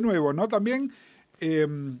fenómeno, de nuevo, ¿no? También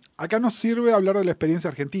acá nos sirve hablar de la experiencia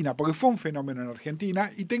argentina, porque fue un fenómeno en Argentina,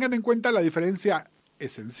 y tengan en cuenta la diferencia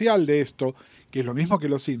esencial de esto, que es lo mismo que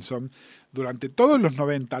Los Simpsons. Durante todos los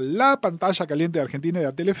 90, la pantalla caliente de Argentina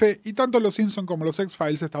era Telefe, y tanto Los Simpsons como los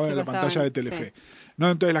X-Files estaban en la pantalla de Telefe. Sí.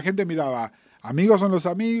 ¿No? Entonces la gente miraba Amigos son los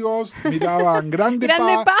amigos, miraban Grande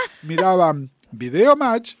Pa, miraban Video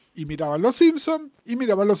Match, y miraban Los Simpsons y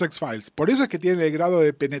miraban los X-Files. Por eso es que tiene el grado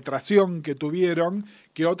de penetración que tuvieron,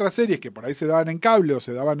 que otras series que por ahí se daban en cable o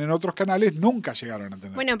se daban en otros canales nunca llegaron a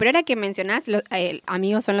tener. Bueno, pero ahora que mencionás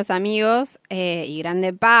Amigos son los amigos y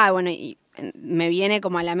Grande Pa, bueno, y me viene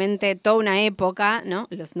como a la mente toda una época, ¿no?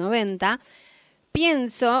 Los 90.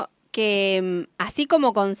 Pienso que así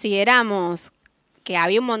como consideramos que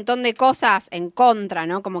había un montón de cosas en contra,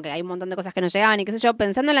 ¿no? Como que hay un montón de cosas que no llegaban y qué sé yo,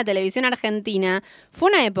 pensando en la televisión argentina,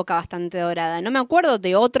 fue una época bastante dorada. No me acuerdo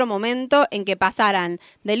de otro momento en que pasaran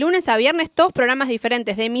de lunes a viernes todos programas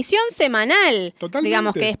diferentes, de emisión semanal. Totalmente.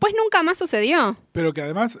 Digamos, que después nunca más sucedió. Pero que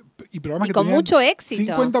además, y programas que con tenían mucho éxito.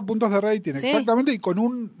 50 puntos de rating, Sí. exactamente, y con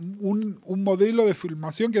un modelo de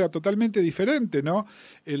filmación que era totalmente diferente, ¿no?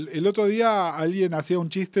 El otro día alguien hacía un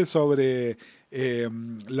chiste sobre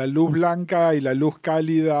la luz blanca y la luz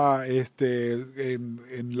cálida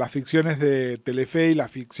en las ficciones de Telefe y las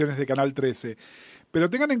ficciones de Canal 13. Pero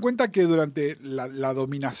tengan en cuenta que durante la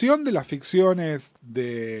dominación de las ficciones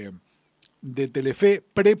de Telefe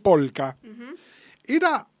pre-Polka,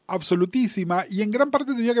 era absolutísima, y en gran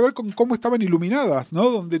parte tenía que ver con cómo estaban iluminadas, ¿no?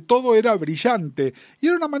 Donde todo era brillante. Y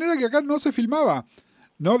era una manera que acá no se filmaba,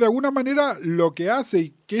 ¿no? De alguna manera lo que hace,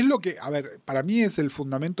 y que es lo que, a ver, para mí es el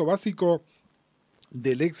fundamento básico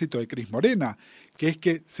del éxito de Cris Morena, que es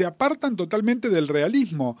que se apartan totalmente del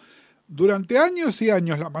realismo. Durante años y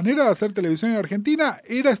años la manera de hacer televisión en Argentina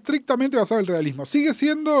era estrictamente basada en el realismo. Sigue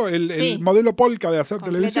siendo el modelo Polka de hacer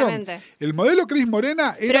televisión. El modelo Cris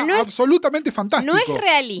Morena era absolutamente fantástico. No es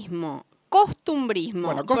realismo, costumbrismo.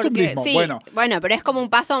 Bueno, costumbrismo, porque, bueno, pero es como un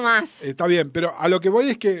paso más. Está bien, pero a lo que voy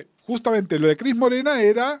es que justamente lo de Cris Morena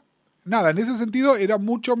era, nada, en ese sentido era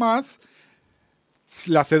mucho más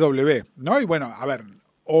la CW, ¿no? Y bueno, a ver,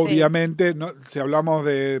 obviamente, no, si hablamos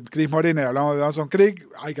de Chris Morena y hablamos de Dawson's Creek,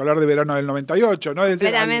 hay que hablar de verano del 98, ¿no? Es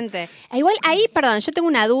decir, Completamente. Igual ahí, perdón, yo tengo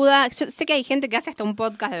una duda. Yo sé que hay gente que hace hasta un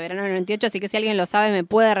podcast de verano del 98, así que si alguien lo sabe me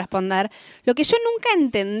puede responder. Lo que yo nunca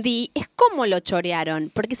entendí es cómo lo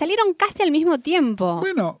chorearon, porque salieron casi al mismo tiempo.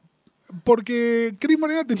 Bueno, porque Chris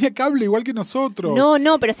Morena tenía cable igual que nosotros.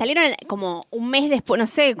 No, pero salieron como un mes después, no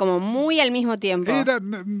sé, como muy al mismo tiempo.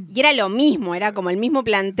 Y era lo mismo, era como el mismo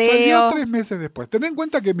planteo. Salió 3 meses después. Ten en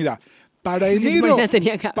cuenta que, mira, para enero, Morena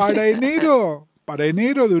tenía cable. para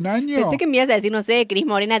enero de un año. Pensé que me ibas a decir, no sé, Chris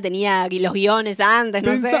Morena tenía los guiones antes,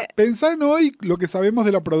 no sé. Pensá en hoy lo que sabemos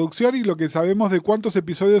de la producción y lo que sabemos de cuántos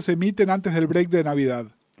episodios se emiten antes del break de Navidad.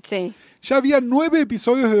 Sí. Ya había 9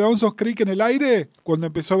 episodios de Dawson's Creek en el aire cuando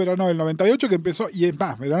empezó verano del 98, que empezó, y es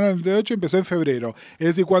más, verano del 98 empezó en febrero. Es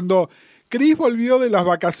decir, cuando Chris volvió de las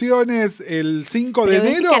vacaciones el 5 de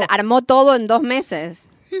enero. Que armó todo en 2 meses.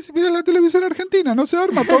 Y mira la televisión argentina, no se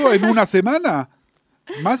arma todo en una semana.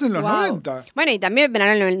 Más en los 90. Bueno, y también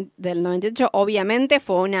verano del 98, obviamente,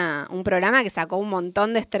 fue un programa que sacó un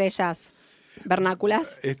montón de estrellas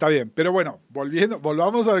vernáculas. Está bien, pero bueno,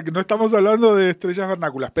 volvamos a ver que no estamos hablando de estrellas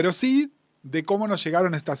vernáculas, pero sí de cómo nos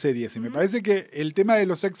llegaron estas series. Y me parece que el tema de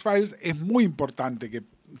los X-Files es muy importante que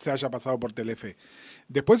se haya pasado por Telefe.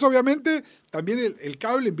 Después, obviamente, también el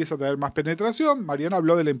cable empieza a tener más penetración. Mariana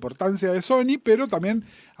habló de la importancia de Sony, pero también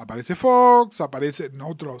aparece Fox, aparecen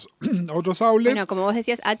otros outlets. Bueno, como vos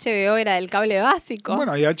decías, HBO era del cable básico.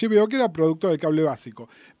 Bueno, y HBO que era producto del cable básico.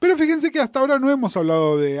 Pero fíjense que hasta ahora no hemos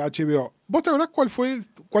hablado de HBO. ¿Vos te acordás cuál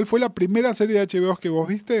fue la primera serie de HBO que vos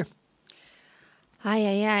viste?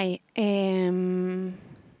 Ay.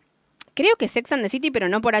 Creo que Sex and the City, pero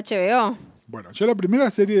no por HBO. Bueno, yo la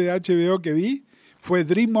primera serie de HBO que vi fue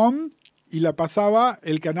Dream On y la pasaba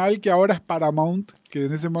el canal que ahora es Paramount, que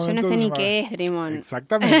en ese momento... Yo no sé ni qué es Dream On.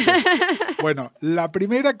 Exactamente. Bueno, la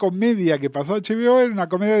primera comedia que pasó a HBO era una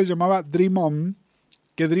comedia que se llamaba Dream On,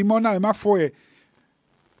 que Dream On además fue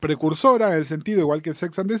precursora en el sentido, igual que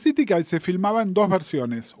Sex and the City, que se filmaba en 2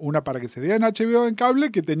 versiones. Una para que se diera en HBO en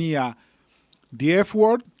cable, que tenía The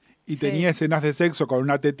F-Word, y tenía escenas de sexo con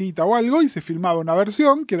una tetita o algo, y se filmaba una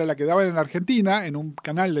versión, que era la que daban en Argentina, en un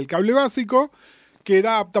canal del cable básico, que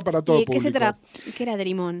era apta para todo público. ¿Qué era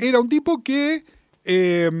Dream On? Era un tipo que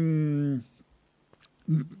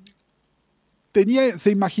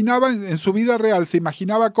se imaginaba, en su vida real, se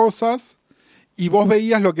imaginaba cosas y vos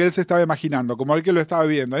veías lo que él se estaba imaginando, como el que lo estaba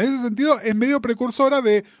viendo. En ese sentido, es medio precursora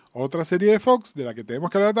de otra serie de Fox, de la que tenemos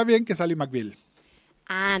que hablar también, que es Ally McBeal.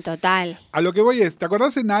 Ah, total. A lo que voy es, ¿te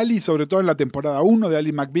acordás en Ally, sobre todo en la temporada 1 de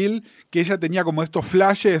Ally McBeal, que ella tenía como estos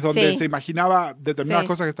flashes donde se imaginaba determinadas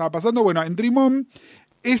cosas que estaba pasando? Bueno, en Dream On,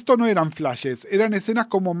 esto no eran flashes, eran escenas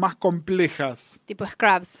como más complejas. Tipo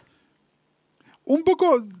Scrubs. Un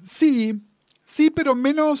poco, sí, pero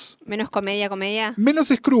menos... Menos comedia. Menos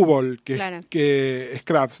Screwball Claro. que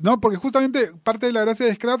Scrubs, ¿no? Porque justamente parte de la gracia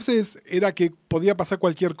de Scrubs era que podía pasar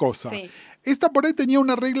cualquier cosa. Sí. Esta por ahí tenía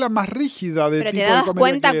una regla más rígida de ¿Pero tipo te dabas de comedia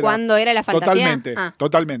cuenta que era. cuándo era la fantasía?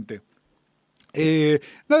 Totalmente.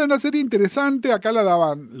 Nada, una serie interesante. Acá la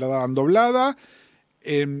daban doblada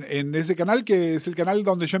en ese canal, que es el canal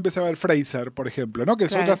donde yo empecé a ver Frasier, por ejemplo, ¿no? Que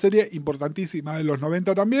es otra serie importantísima de los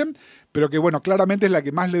 90 también, pero que, bueno, claramente es la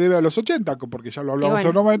que más le debe a los 80, porque ya lo hablamos en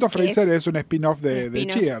un momento. Frasier es un spin-off de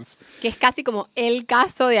Cheers. Que es casi como el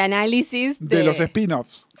caso de análisis de los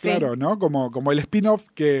spin-offs, claro, ¿no? Como el spin-off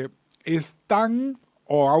que es tan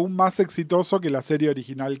o aún más exitoso que la serie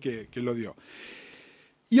original que lo dio.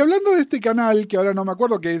 Y hablando de este canal, que ahora no me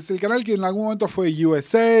acuerdo, que es el canal que en algún momento fue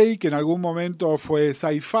USA, que en algún momento fue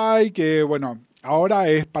Sci-Fi, que bueno, ahora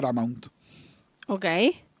es Paramount. Ok.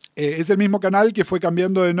 Es el mismo canal que fue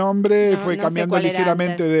cambiando de nombre, fue cambiando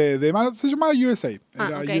ligeramente de mano. Se llamaba USA.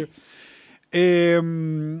 Okay.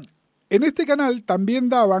 En este canal también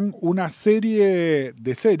daban una serie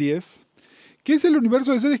de series, que es el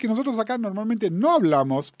universo de series que nosotros acá normalmente no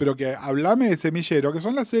hablamos, pero que hablame de semillero, que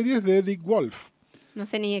son las series de Dick Wolf. No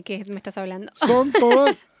sé ni de qué me estás hablando.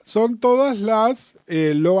 Son todas las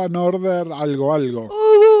Law and Order algo.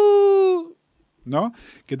 ¿No?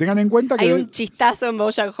 Que tengan en cuenta que... Hay un chistazo en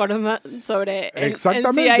BoJack Horseman sobre el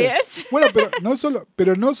CIS. Bueno, pero no solo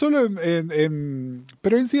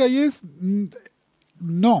pero en CIS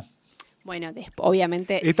no. Bueno,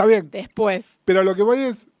 obviamente está bien. Después. Pero lo que voy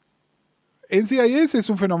es... NCIS es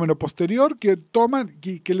un fenómeno posterior que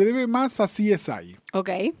le debe más a CSI. Ok.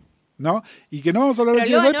 ¿No? Y que no vamos a hablar de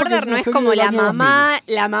CSI Law and porque Order no es como la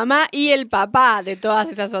mamá y el papá de todas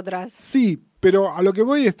esas otras. Sí, pero a lo que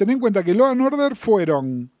voy es tener en cuenta que Law and Order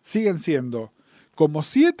siguen siendo como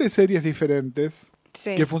 7 series diferentes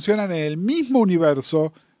que funcionan en el mismo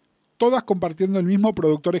universo, todas compartiendo el mismo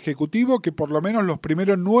productor ejecutivo, que por lo menos los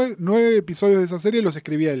primeros 9 episodios de esa serie los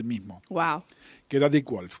escribía él mismo, Wow. que era Dick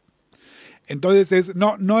Wolf. Entonces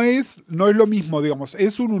no es lo mismo, digamos,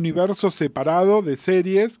 es un universo separado de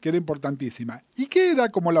series que era importantísima y que era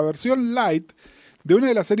como la versión light de una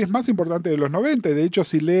de las series más importantes de los 90. De hecho,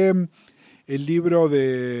 si leen el libro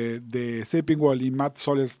de Sepinwall y Matt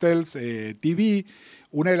Solerstell's TV,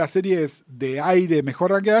 una de las series de aire mejor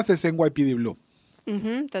rankeadas es NYPD Blue.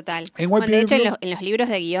 Total. NYPD Bueno, de hecho, Blue, en los libros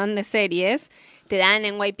de guión de series te dan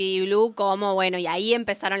NYPD Blue como, bueno, y ahí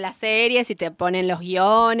empezaron las series y te ponen los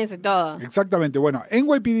guiones y todo. exactamente. Bueno,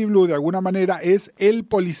 NYPD Blue de alguna manera es el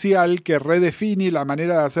policial que redefine la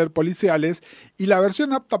manera de hacer policiales y la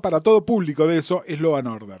versión apta para todo público de eso es Law and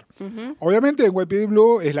Order. Obviamente NYPD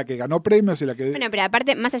Blue es la que ganó premios y la que... Bueno, pero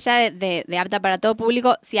aparte, más allá de apta para todo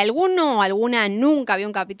público, si alguno o alguna nunca vio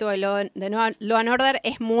un capítulo de Law and Order,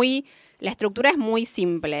 es muy... La estructura es muy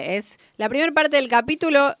simple. Es la primera parte del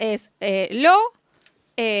capítulo es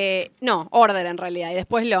Order en realidad, y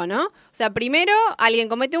después ¿no? O sea, primero alguien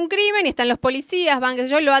comete un crimen y están los policías, van, qué sé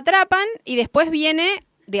yo, lo atrapan y después viene,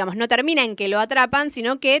 digamos, no termina en que lo atrapan,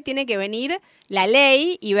 sino que tiene que venir la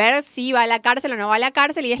ley y ver si va a la cárcel o no va a la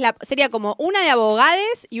cárcel y sería como una de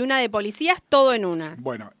abogados y una de policías, todo en una.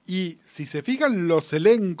 Bueno, y si se fijan los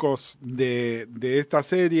elencos de estas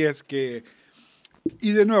series que...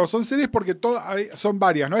 Y de nuevo, son series porque son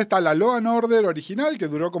varias, ¿no? Está la Law and Order original, que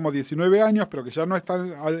duró como 19 años, pero que ya no está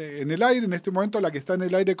en el aire. En este momento la que está en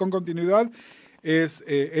el aire con continuidad es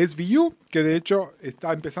SVU, que de hecho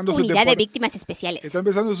está empezando Unidad de Víctimas Especiales. Está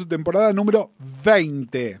empezando su temporada número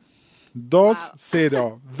 20.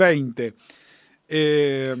 20.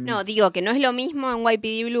 No, digo que no es lo mismo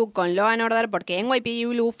NYPD Blue con Law and Order, porque NYPD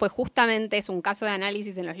Blue es un caso de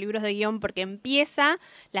análisis en los libros de guión, porque empieza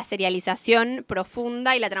la serialización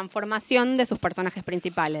profunda y la transformación de sus personajes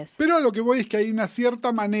principales. Pero a lo que voy es que hay una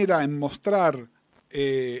cierta manera en mostrar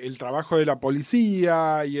el trabajo de la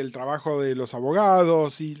policía y el trabajo de los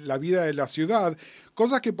abogados y la vida de la ciudad,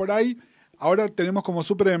 cosas que por ahí ahora tenemos como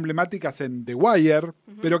súper emblemáticas en The Wire,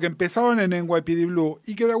 pero que empezaron en NYPD Blue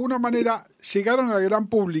y que de alguna manera llegaron al gran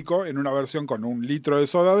público en una versión con un litro de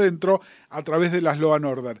soda adentro a través de las Law and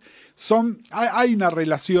Order. Hay una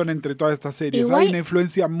relación entre todas estas series, Igual, hay una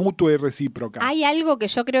influencia mutua y recíproca. Hay algo que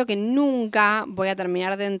yo creo que nunca voy a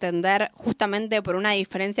terminar de entender, justamente por una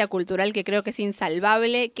diferencia cultural que creo que es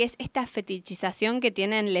insalvable, que es esta fetichización que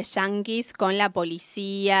tienen les yankees con la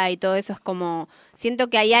policía y todo eso. Es como, siento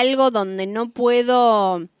que hay algo donde no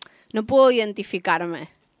puedo identificarme.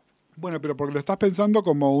 Bueno, pero porque lo estás pensando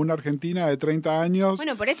como una argentina de 30 años.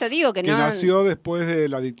 Bueno, por eso digo que no. Nació después de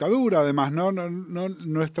la dictadura, además, ¿no?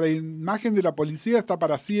 Nuestra imagen de la policía está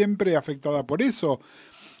para siempre afectada por eso.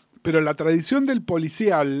 Pero la tradición del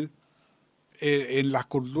policial en las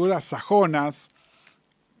culturas sajonas,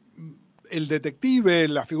 el detective,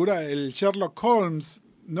 la figura del Sherlock Holmes,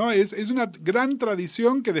 ¿no? Es una gran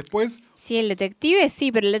tradición que después... Sí, el detective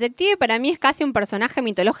sí, pero el detective para mí es casi un personaje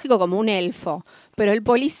mitológico como un elfo. Pero el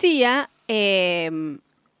policía es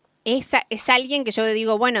alguien que yo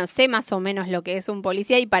digo, bueno, sé más o menos lo que es un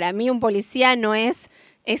policía y para mí un policía no es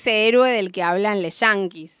ese héroe del que hablan les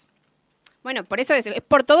yankees. Bueno, por eso es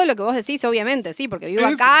por todo lo que vos decís, obviamente, sí, porque vivo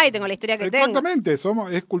acá y tengo la historia que exactamente, tengo.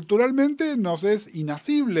 Exactamente, culturalmente nos es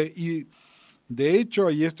inasible y de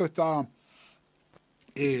hecho, y esto está...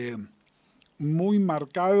 muy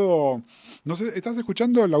marcado. No sé, ¿estás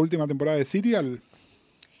escuchando la última temporada de Serial?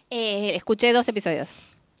 Escuché 2 episodios.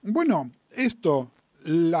 Bueno,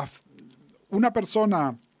 una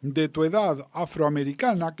persona de tu edad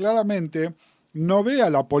afroamericana claramente no ve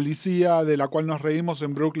a la policía de la cual nos reímos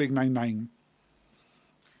en Brooklyn Nine-Nine.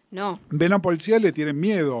 No. Ven a la policía y le tienen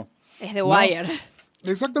miedo. Es The Wire.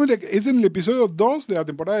 Exactamente, es en el episodio 2 de la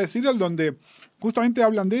temporada de Serial donde justamente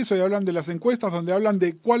hablan de eso y hablan de las encuestas, donde hablan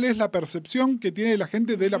de cuál es la percepción que tiene la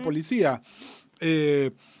gente de la policía.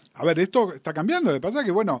 A ver, esto está cambiando. Lo que pasa es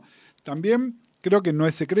que, bueno, también creo que no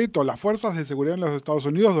es secreto, las fuerzas de seguridad en los Estados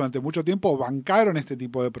Unidos durante mucho tiempo bancaron este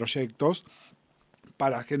tipo de proyectos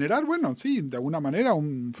para generar, bueno, sí, de alguna manera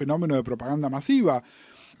un fenómeno de propaganda masiva.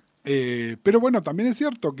 Pero bueno, también es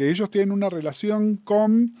cierto que ellos tienen una relación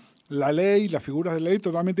con la ley, las figuras de la ley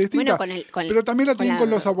totalmente distintas. Bueno, pero también la tienen con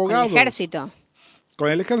los abogados. Con el ejército. Con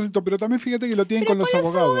el ejército, pero también fíjate que lo tienen con los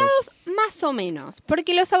abogados. Más o menos.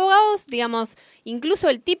 Porque los abogados, digamos, incluso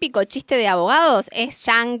el típico chiste de abogados es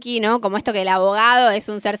yankee, ¿no? Como esto que el abogado es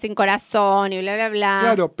un ser sin corazón y bla, bla, bla.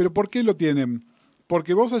 Claro, pero ¿por qué lo tienen?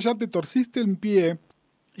 Porque vos allá te torciste el pie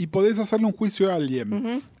y podés hacerle un juicio a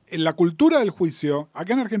alguien. En la cultura del juicio,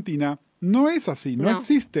 acá en Argentina, no es así, no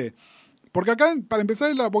existe. Porque acá, para empezar,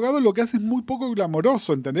 el abogado lo que hace es muy poco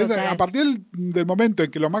glamoroso, ¿entendés? Total. A partir del momento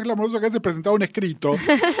en que lo más glamoroso que hace es presentar un escrito,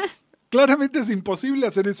 claramente es imposible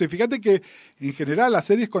hacer eso. Y fíjate que, en general, las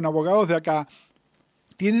series con abogados de acá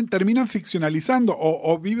terminan ficcionalizando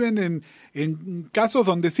o viven en casos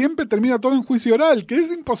donde siempre termina todo en juicio oral, que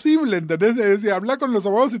es imposible, ¿entendés? Es decir, hablar con los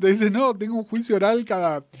abogados y te dicen, no, tengo un juicio oral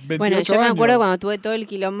cada 28 Bueno, yo años. me acuerdo cuando tuve todo el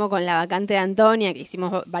quilombo con la vacante de Antonia, que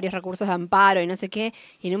hicimos varios recursos de amparo y no sé qué,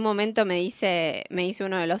 y en un momento me dice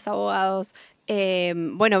uno de los abogados,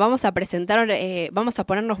 bueno, vamos a presentar, vamos a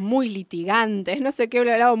ponernos muy litigantes, no sé qué,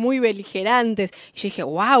 hablaba muy beligerantes. Y yo dije,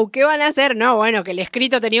 wow, ¿qué van a hacer? No, bueno, que el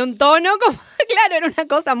escrito tenía un tono, como, claro, era una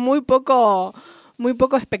cosa muy poco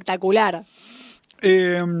espectacular.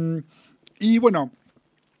 Y bueno,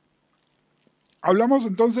 hablamos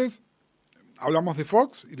de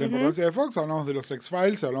Fox y la importancia de Fox, hablamos de los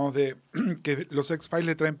X-Files, hablamos de que los X-Files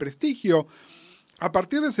le traen prestigio. A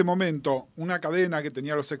partir de ese momento, una cadena que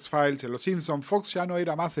tenía los X-Files y los Simpsons, Fox ya no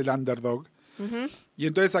era más el underdog. Y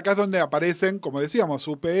entonces acá es donde aparecen, como decíamos,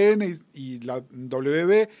 UPN y la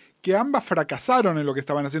WB, que ambas fracasaron en lo que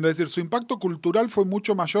estaban haciendo. Es decir, su impacto cultural fue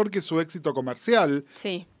mucho mayor que su éxito comercial.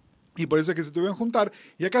 Sí. Y por eso es que se tuvieron que juntar.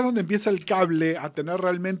 Y acá es donde empieza el cable a tener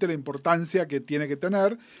realmente la importancia que tiene que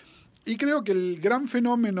tener. Y creo que el gran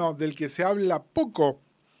fenómeno del que se habla poco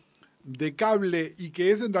de cable y que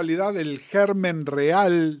es en realidad el germen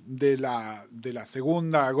real de la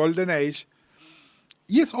segunda Golden Age,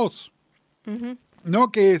 y es Oz,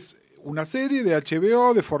 ¿no? Que es una serie de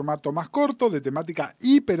HBO de formato más corto, de temática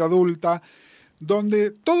hiperadulta, donde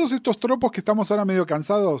todos estos tropos que estamos ahora medio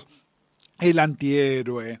cansados, el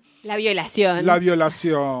antihéroe, La violación,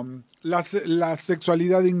 la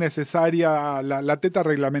sexualidad innecesaria, la teta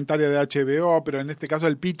reglamentaria de HBO, pero en este caso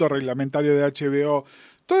el pito reglamentario de HBO,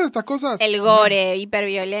 todas estas cosas. el gore,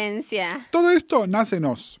 hiperviolencia. Todo esto nace en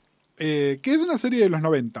Oz, que es una serie de los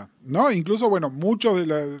 90, ¿no? Incluso, bueno, muchos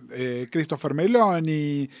de Christopher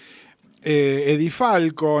Meloni, Eddie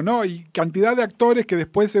Falco, ¿no? Y cantidad de actores que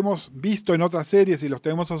después hemos visto en otras series y los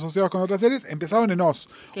tenemos asociados con otras series, empezaron en Oz.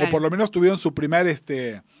 Claro. O por lo menos tuvieron su primer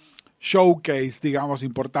showcase, digamos,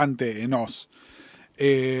 importante en Oz.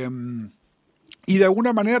 Y de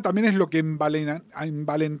alguna manera también es lo que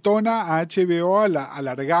envalentona a HBO a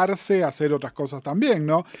alargarse, a hacer otras cosas también,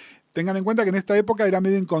 ¿no? Tengan en cuenta que en esta época era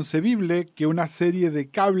medio inconcebible que una serie de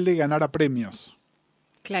cable ganara premios.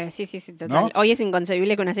 Claro, sí, total. ¿No? Hoy es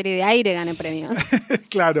inconcebible que una serie de aire gane premios.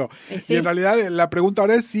 Claro. Sí. Y en realidad la pregunta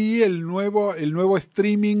ahora es si el nuevo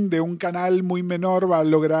streaming de un canal muy menor va a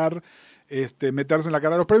lograr meterse en la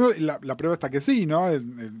cara de los premios. Y la prueba está que sí, ¿no?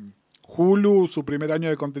 Hulu, su primer año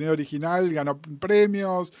de contenido original, ganó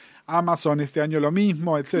premios. Amazon este año lo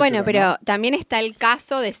mismo, etcétera. Bueno, pero ¿no? también está el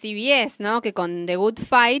caso de CBS, ¿no? Que con The Good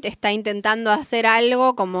Fight está intentando hacer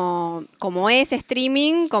algo como es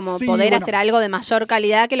streaming, como Sí, poder bueno. hacer algo de mayor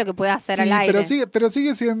calidad que lo que puede hacer Sí, al aire. pero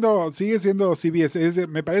sigue siendo CBS.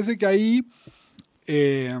 Me parece que ahí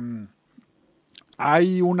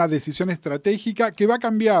hay una decisión estratégica que va a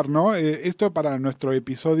cambiar, ¿no? Esto para nuestro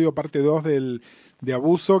episodio parte 2 de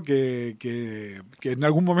abuso que en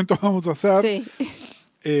algún momento vamos a hacer. Sí.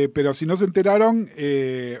 Pero si no se enteraron,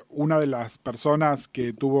 una de las personas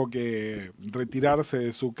que tuvo que retirarse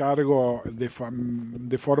de su cargo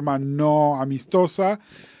de forma no amistosa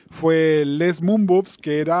fue Les Moonbows,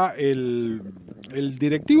 que era el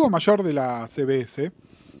directivo mayor de la CBS.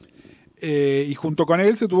 Y junto con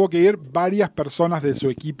él se tuvo que ir varias personas de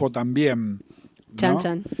su equipo también, ¿no? Chan,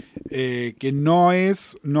 chan. Que no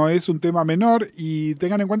es un tema menor, y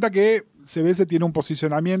tengan en cuenta que CBS tiene un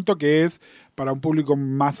posicionamiento que es para un público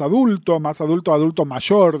más adulto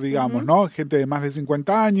mayor, digamos, ¿no? Gente de más de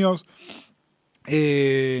 50 años,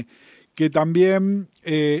 que también,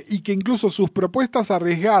 y que incluso sus propuestas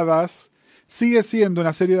arriesgadas sigue siendo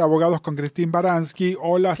una serie de abogados con Christine Baranski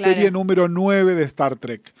o la serie número 9 de Star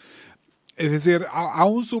Trek. Es decir,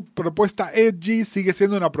 aún su propuesta edgy sigue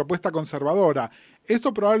siendo una propuesta conservadora.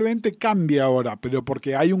 Esto probablemente cambie ahora, pero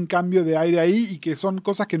porque hay un cambio de aire ahí y que son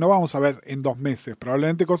cosas que no vamos a ver en 2 meses,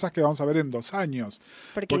 probablemente cosas que vamos a ver en 2 años.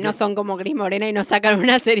 Porque no son como Gris Morena y no sacan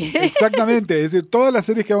una serie. Exactamente, es decir, todas las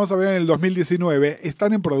series que vamos a ver en el 2019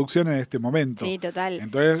 están en producción en este momento. Sí, total.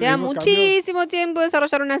 Entonces, lleva esos muchísimo tiempo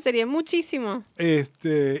desarrollar una serie, muchísimo.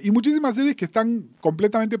 Y muchísimas series que están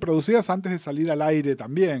completamente producidas antes de salir al aire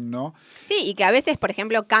también, ¿no? Sí, y que a veces, por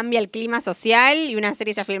ejemplo, cambia el clima social y una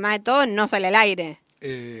serie ya filmada de todo no sale al aire.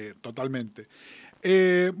 Totalmente.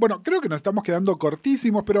 Bueno, creo que nos estamos quedando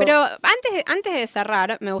cortísimos, pero antes de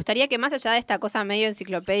cerrar, me gustaría que más allá de esta cosa medio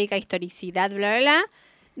enciclopédica, historicidad, bla, bla, bla,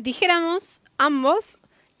 dijéramos ambos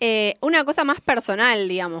Una cosa más personal,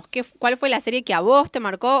 digamos. ¿Cuál fue la serie que a vos te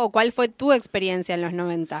marcó o cuál fue tu experiencia en los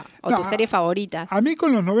 90? O tu serie favorita. A mí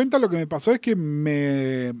con los 90 lo que me pasó es que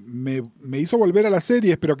me hizo volver a las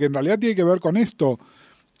series, pero que en realidad tiene que ver con esto.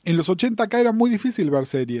 En los 80 acá era muy difícil ver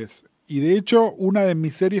series. Y de hecho, una de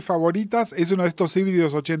mis series favoritas es uno de estos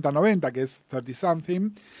híbridos 80-90, que es 30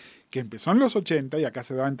 Something, que empezó en los 80 y acá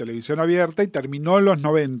se daba en televisión abierta y terminó en los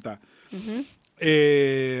 90. Uh-huh.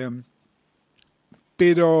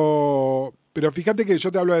 Pero fíjate que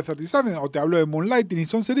yo te hablo de 30 Something o te hablo de Moonlighting y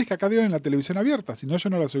son series que acá dieron en la televisión abierta, si no yo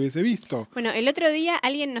no las hubiese visto. Bueno, el otro día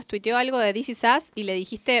alguien nos tuiteó algo de This Is Us y le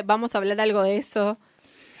dijiste, vamos a hablar algo de eso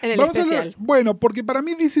en el especial. Bueno, porque para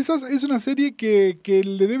mí This Is Us es una serie que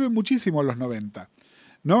le debe muchísimo a los 90,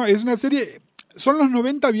 ¿no? Es una serie... Son los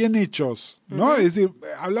 90 bien hechos, ¿no? Uh-huh. Es decir,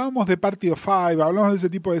 hablábamos de Party of Five, hablábamos de ese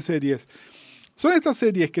tipo de series. Son estas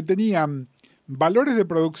series que tenían valores de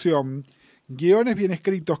producción, guiones bien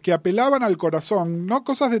escritos, que apelaban al corazón, ¿no?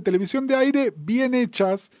 Cosas de televisión de aire bien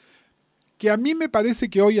hechas, que a mí me parece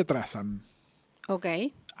que hoy atrasan. Ok.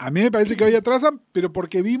 A mí me parece que hoy atrasan, pero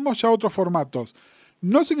porque vimos ya otros formatos.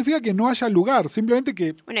 No significa que no haya lugar, simplemente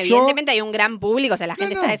que... Bueno, evidentemente hay un gran público, o sea, la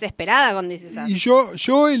gente está desesperada con This Is Us. Y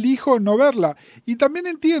yo elijo no verla. Y también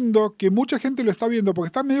entiendo que mucha gente lo está viendo porque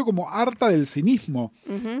está medio como harta del cinismo.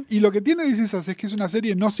 Uh-huh. Y lo que tiene This Is Us es que es una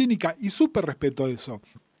serie no cínica y súper respeto eso.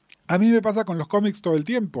 A mí me pasa con los cómics todo el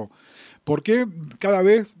tiempo. Porque cada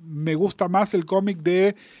vez me gusta más el cómic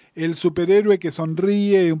de el superhéroe que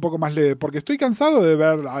sonríe y un poco más leve. Porque estoy cansado de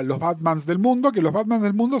ver a los Batmans del mundo, que los Batmans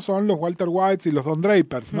del mundo son los Walter Whites y los Don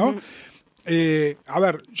Drapers, ¿no? Uh-huh. A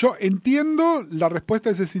ver, yo entiendo la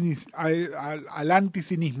respuesta a ese al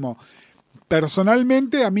anticinismo.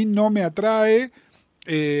 Personalmente a mí no me atrae.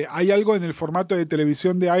 Hay algo en el formato de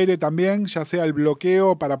televisión de aire también, ya sea el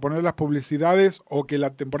bloqueo para poner las publicidades o que la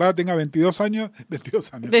temporada tenga 22 años,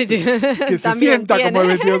 que se sienta como de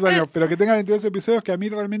 22 años, pero que tenga 22 episodios que a mí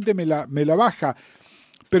realmente me la baja.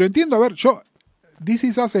 Pero entiendo, a ver, yo This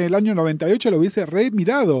Is Us en el año 98 lo hubiese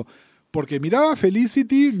mirado, porque miraba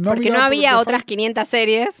Felicity, porque no había otras 500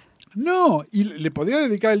 series. No, y le podía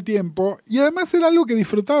dedicar el tiempo y además era algo que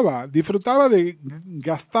disfrutaba de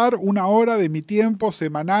gastar una hora de mi tiempo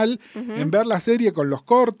semanal uh-huh. en ver la serie con los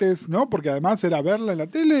cortes, ¿no? Porque además era verla en la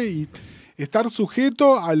tele y estar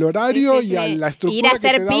sujeto al horario y a la estructura ir a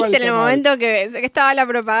hacer pis en el momento que estaba la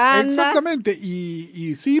propaganda. Exactamente,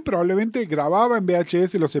 y sí, probablemente grababa en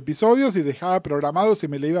VHS los episodios y dejaba programados si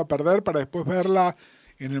me la iba a perder para después verla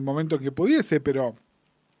en el momento que pudiese, pero...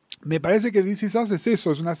 Me parece que This Is Us es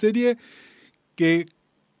eso, es una serie que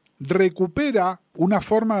recupera una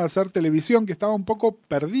forma de hacer televisión que estaba un poco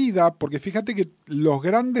perdida, porque fíjate que los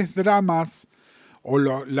grandes dramas o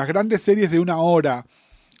las grandes series de una hora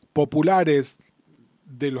populares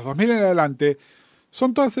de los 2000 en adelante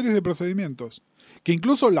son todas series de procedimientos. Que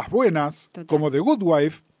incluso las buenas, total, como The Good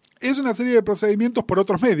Wife, es una serie de procedimientos por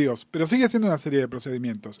otros medios, pero sigue siendo una serie de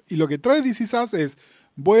procedimientos. Y lo que trae This Is Us es...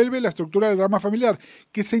 vuelve la estructura del drama familiar,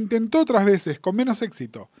 que se intentó otras veces con menos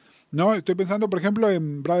éxito, ¿no? Estoy pensando, por ejemplo,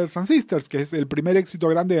 en Brothers and Sisters, que es el primer éxito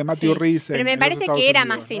grande de Matthew Rhys. Pero me parece que era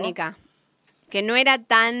más cínica, que no era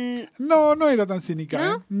tan... No era tan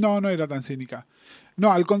cínica, ¿no? No era tan cínica.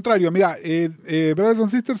 No, al contrario, mira, Brothers and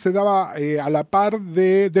Sisters se daba a la par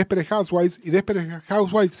de Desperate Housewives, y Desperate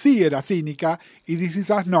Housewives sí era cínica, y This Is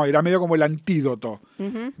Us no, era medio como el antídoto,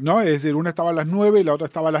 uh-huh. ¿no? Es decir, una estaba a las 9 y la otra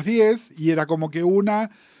estaba a las 10, y era como que una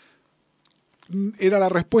era la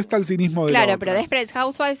respuesta al cinismo de la otra. Claro, pero Desperate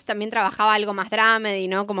Housewives también trabajaba algo más dramedy,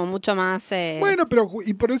 ¿no? Como mucho más... Bueno, pero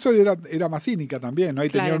y por eso era más cínica también, ¿no? Y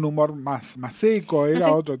tenía un humor más seco,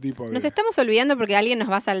 era otro tipo de... Nos estamos olvidando porque alguien nos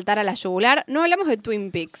va a saltar a la yugular. No hablamos de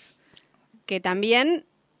Twin Peaks, que también...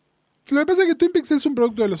 Lo que pasa es que Twin Peaks es un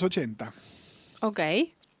producto de los 80. Ok.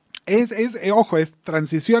 Ojo, es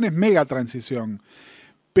transición, es mega transición.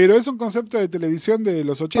 Pero es un concepto de televisión de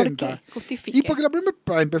los 80. ¿Por qué? Justifique. Y porque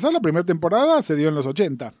para empezar, la primera temporada se dio en los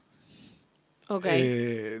 80. Ok.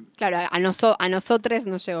 Claro, a nosotros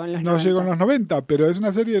no llegó en los 90. No llegó en los 90, pero es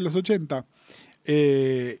una serie de los 80.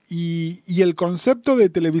 Y el concepto de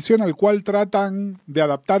televisión al cual tratan de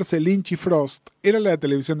adaptarse Lynch y Frost era la de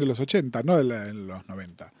televisión de los 80, no de la de los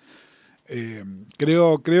 90.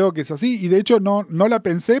 Creo que es así. Y de hecho no la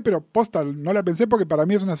pensé, pero posta, no la pensé porque para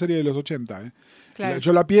mí es una serie de los 80. Claro.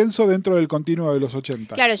 Yo la pienso dentro del continuo de los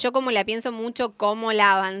 80. Claro, yo como la pienso mucho como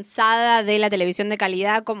la avanzada de la televisión de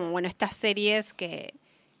calidad, como bueno, estas series que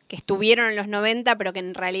estuvieron en los 90, pero que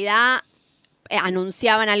en realidad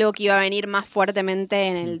anunciaban algo que iba a venir más fuertemente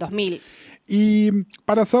en el 2000. Y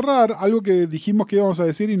para cerrar, algo que dijimos que íbamos a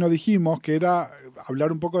decir y no dijimos, que era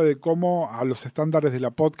hablar un poco de cómo a los estándares de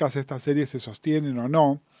la podcast estas series se sostienen o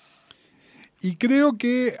no. Y creo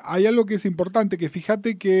que hay algo que es importante, que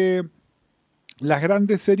fíjate que las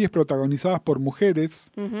grandes series protagonizadas por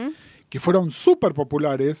mujeres, Ujú. que fueron súper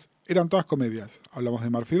populares, eran todas comedias. Hablamos de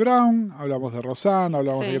Murphy Brown, hablamos de Roseanne,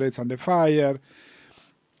 hablamos Sí. de Grace and the Fire.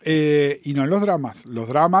 Y no en los dramas. Los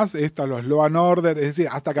dramas, los Law and Order, es decir,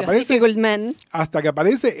 Los Difficult Men. hasta que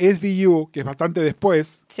aparece SVU, que es bastante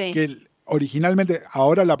después, Sí. que originalmente,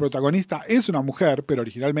 ahora la protagonista es una mujer, pero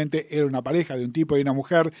originalmente era una pareja de un tipo y una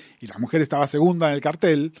mujer, y la mujer estaba segunda en el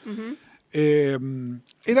cartel. Ujú.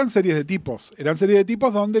 Eran series de tipos. Eran series de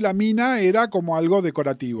tipos donde la mina era como algo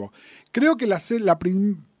decorativo. Creo que la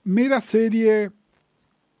primera serie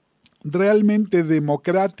realmente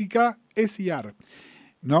democrática es ER,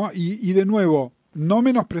 ¿no? Y de nuevo, no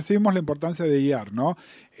menospreciemos la importancia de ER, ¿no?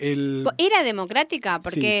 Era democrática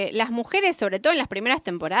porque las mujeres, sobre todo en las primeras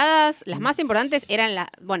temporadas, las más importantes eran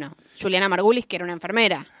Juliana Margulis, que era una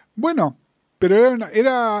enfermera. Bueno, pero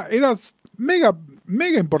era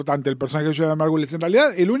mega importante el personaje de Juliana Margulis. En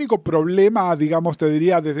realidad, el único problema, digamos, te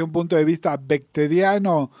diría, desde un punto de vista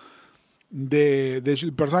becteriano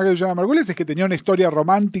del personaje de Juliana Margulis es que tenía una historia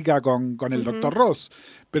romántica con el Dr. Ross.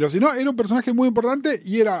 Pero si no, era un personaje muy importante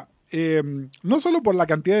y era no solo por la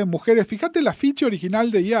cantidad de mujeres. Fíjate el afiche original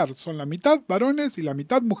de ER, son la mitad varones y la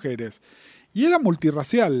mitad mujeres. Y era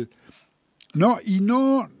multirracial, ¿no? Y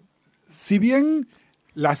no, si bien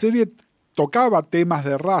la serie tocaba temas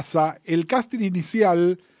de raza, el casting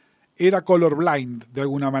inicial era colorblind de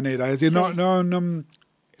alguna manera. Es decir, Sí. no,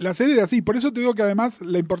 la serie era así. Por eso te digo que además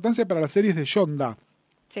la importancia para las series de Shonda,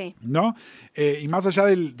 Sí. ¿no? Y más allá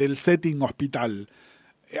del setting hospital.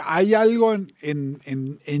 Hay algo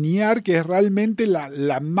en ER que es realmente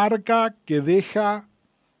la marca que deja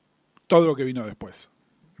todo lo que vino después.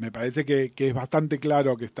 Me parece que es bastante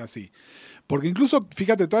claro que está así. Porque incluso,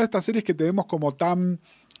 fíjate, todas estas series que tenemos como tan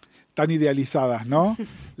idealizadas, ¿no?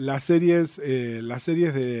 Las series de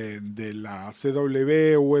la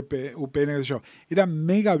CW, UPN, qué sé yo, eran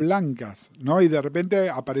mega blancas, ¿no? Y de repente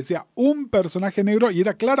aparecía un personaje negro y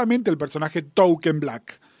era claramente el personaje Token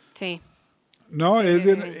Black, Sí. ¿no? Sí, Es sí,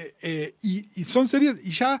 decir, y son series,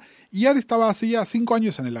 y ya ER estaba hacía 5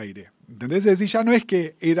 años en el aire, ¿entendés? Es decir, ya no es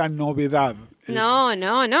que era novedad. No.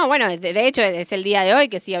 Bueno, de hecho es el día de hoy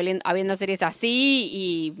que sigue habiendo series así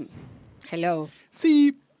y... Hello.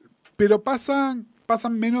 Sí, pero pasan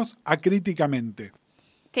menos acríticamente,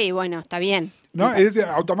 Sí, bueno, está bien. ¿no? Es decir,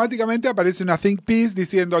 automáticamente aparece una think piece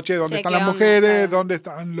diciendo, che, ¿dónde Che, están ¿qué las onda? mujeres? Claro. ¿Dónde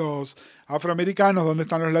están los afroamericanos? ¿Dónde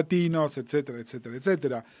están los latinos? Etcétera, etcétera,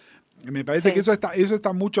 etcétera. Me parece Sí. que eso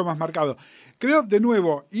está mucho más marcado. Creo, de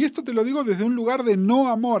nuevo, y esto te lo digo desde un lugar de no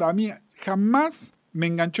amor, a mí jamás me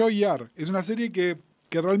enganchó ER. Es una serie que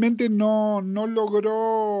realmente no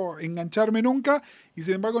logró engancharme nunca y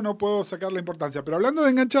sin embargo no puedo sacar la importancia. Pero hablando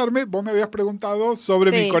de engancharme, vos me habías preguntado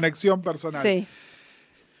sobre Sí. mi conexión personal. Sí.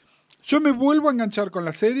 Yo me vuelvo a enganchar con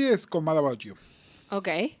las series con Mad About You. Ok.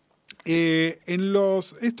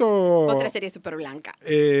 Otra serie súper blanca.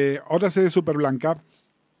 Otra serie súper blanca,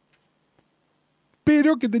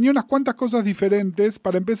 pero que tenía unas cuantas cosas diferentes.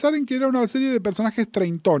 Para empezar, en que era una serie de personajes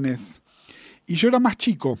treintones y yo era más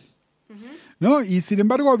chico, ¿no? Y sin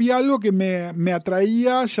embargo había algo que me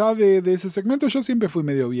atraía ya de ese segmento. Yo siempre fui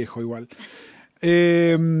medio viejo igual.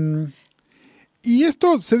 Y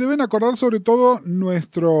esto se deben acordar sobre todo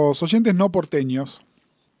nuestros oyentes no porteños.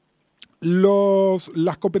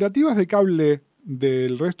 Las cooperativas de cable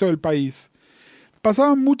del resto del país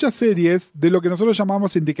pasaban muchas series de lo que nosotros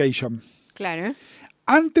llamamos syndication, Claro.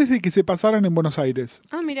 antes de que se pasaran en Buenos Aires.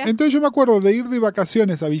 Ah, mira. Entonces yo me acuerdo de ir de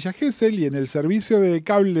vacaciones a Villa Gesell y en el servicio de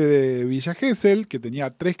cable de Villa Gesell, que tenía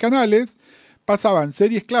 3 canales, pasaban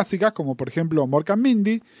series clásicas como por ejemplo Mork and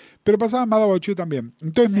Mindy, pero pasaban Mad About You también.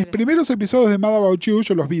 Entonces mis Claro. primeros episodios de Mad About You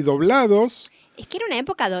yo los vi doblados, Es que era una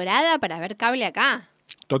época dorada para ver cable acá.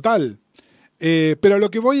 total. Pero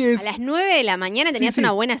lo que voy es... A las 9 de la mañana tenías Sí,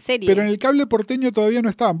 una buena serie. Pero en el cable porteño todavía no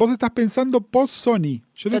estaban. Vos estás pensando post-Sony.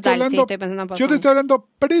 Yo te Total, estoy sí, hablando, estoy pensando en yo te post-Sony. estoy hablando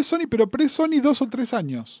pre-Sony, pero pre-Sony 2 o 3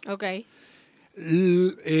 años. Ok.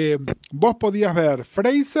 Vos podías ver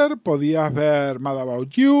Fraser, podías ver Mad About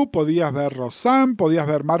You, podías ver Roseanne, podías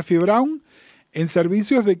ver Murphy Brown en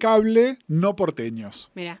servicios de cable no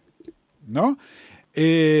porteños, Mira. ¿no?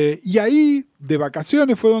 Y ahí, de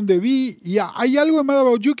vacaciones, fue donde vi, y hay algo en Mad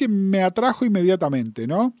About You que me atrajo inmediatamente,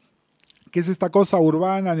 ¿no? Que es esta cosa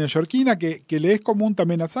urbana neoyorquina que le es común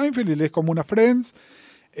también a Seinfeld y le es común a Friends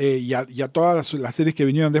y a todas las series que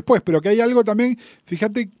vinieron después, pero que hay algo también,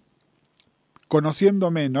 fíjate,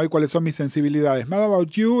 conociéndome, ¿no? Y cuáles son mis sensibilidades. Mad About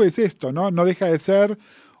You es esto, ¿no? No deja de ser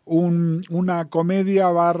una comedia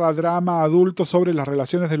 / drama adulto sobre las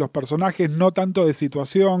relaciones de los personajes, no tanto de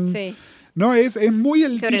situación. Sí. ¿no? Es muy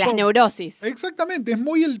el Sobre tipo... las neurosis. Exactamente, es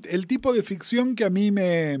muy el tipo de ficción que a mí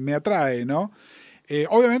me atrae, ¿no?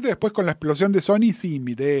 Obviamente después con la explosión de Sony sí,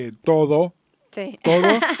 miré todo, Sí. todo.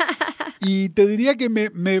 Y te diría que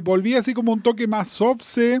me volví así como un toque más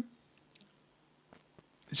obse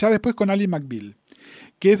ya después con Ally McBeal,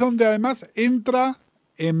 que es donde además entra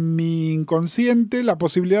en mi inconsciente la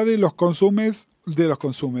posibilidad de los consumos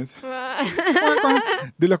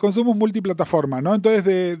multiplataforma, ¿no? Entonces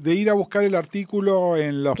de ir a buscar el artículo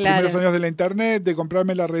en los Claro. primeros años de la internet, de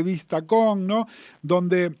comprarme la revista Con, ¿no?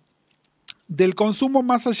 Donde del consumo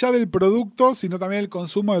más allá del producto, sino también el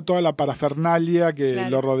consumo de toda la parafernalia que Claro.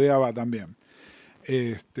 lo rodeaba también.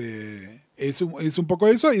 Es un poco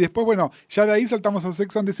eso. Y después, bueno, ya de ahí saltamos a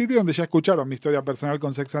Sex and the City, donde ya escucharon mi historia personal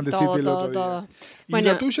con Sex and the City el otro día. Todo. ¿Y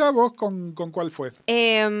Bueno, la tuya, vos, con cuál fue?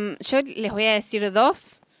 yo les voy a decir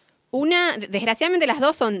dos. Una, desgraciadamente las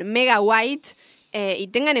dos son mega white. Y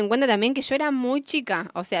tengan en cuenta también que yo era muy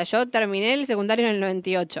chica. O sea, yo terminé el secundario en el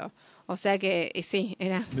 98. O sea que sí,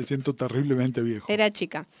 Me siento terriblemente viejo. era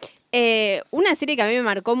chica. Una serie que a mí me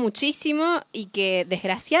marcó muchísimo y que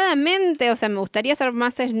desgraciadamente, o sea, me gustaría ser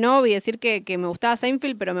más snob y decir que me gustaba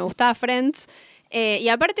Seinfeld, pero me gustaba Friends. Y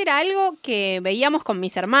aparte era algo que veíamos con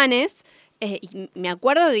mis hermanes. Y me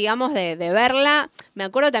acuerdo, digamos, de verla. Me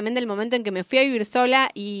acuerdo también del momento en que me fui a vivir sola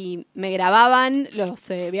y me grababan los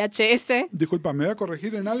VHS. Disculpa, ¿me voy a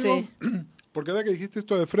corregir en algo? Sí. Porque ahora que dijiste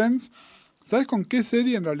esto de Friends, ¿sabes con qué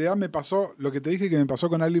serie en realidad me pasó lo que te dije que me pasó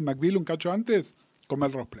con Ally McBeal un cacho antes? Con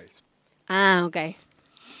Melrose Place. Ah, ok.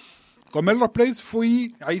 Con Melrose Place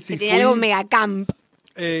fui, ahí sí Que fui, tenía algo mega camp.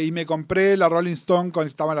 y me compré la Rolling Stone cuando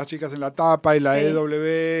estaban las chicas en la tapa y la Sí.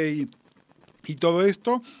 EW y todo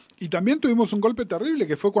esto. Y también tuvimos un golpe terrible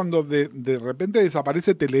que fue cuando de repente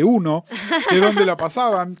desaparece Tele1, que es donde la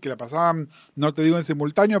pasaban, que la pasaban, no te digo en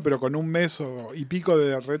simultáneo, pero con un mes y pico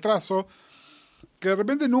de retraso, que de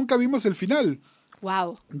repente nunca vimos el final.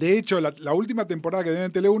 Wow. De hecho, la última temporada que viene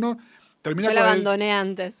en Tele1 termina Yo la con abandoné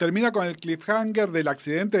antes. termina con el cliffhanger del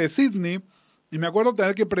accidente de Sydney. Y me acuerdo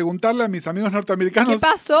tener que preguntarle a mis amigos norteamericanos. ¿Qué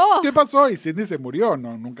pasó? ¿Qué pasó? Y Sydney se murió,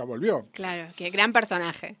 nunca volvió. Claro, que gran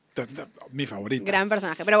personaje. Mi favorita. Gran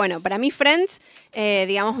personaje. Pero bueno, para mí Friends,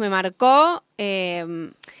 digamos, me marcó.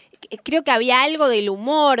 Creo que había algo del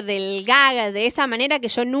humor, del gag, de esa manera que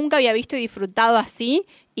yo nunca había visto y disfrutado así.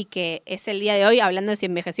 Y que es el día de hoy, hablando de si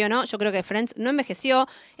envejeció o no, yo creo que Friends no envejeció.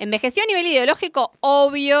 Envejeció a nivel ideológico,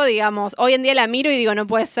 obvio, digamos. Hoy en día la miro y digo, no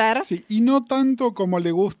puede ser. Sí, y no tanto como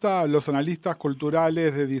le gusta a los analistas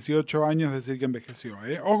culturales de 18 años decir que envejeció.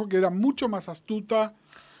 Ojo que era mucho más astuta.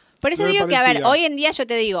 Por eso No me digo que, a ver, parecía. hoy en día yo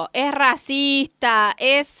te digo, es racista,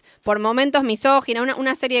 es por momentos misógina,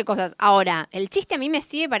 una serie de cosas. Ahora, el chiste a mí me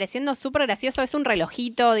sigue pareciendo súper gracioso, es un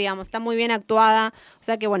relojito, digamos, está muy bien actuada. O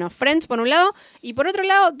sea que, bueno, Friends por un lado, y por otro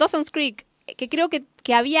lado, Dawson's Creek, que creo que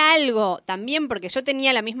había algo también, porque yo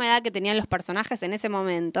tenía la misma edad que tenían los personajes en ese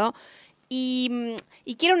momento, y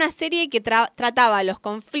que era una serie que trataba los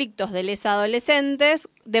conflictos de los adolescentes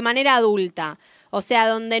de manera adulta. O sea,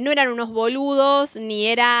 donde no eran unos boludos, ni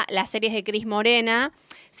era las series de Cris Morena,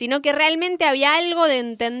 sino que realmente había algo de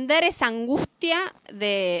entender esa angustia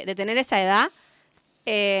de tener esa edad.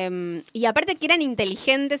 Y aparte que eran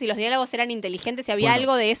inteligentes y los diálogos eran inteligentes y había Bueno.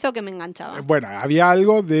 algo de eso que me enganchaba. Bueno, había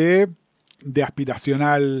algo de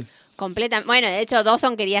aspiracional. Bueno, de hecho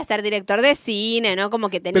Dawson quería ser director de cine, ¿no? Como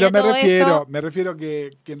que tenía Pero todo eso. me refiero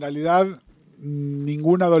que en realidad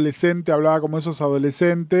ningún adolescente hablaba como esos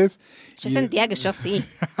adolescentes. Yo Y- sentía que yo sí.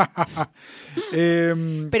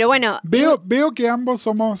 Em, Pero bueno, veo que ambos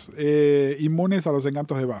somos inmunes a los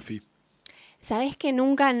encantos de Buffy. sabés que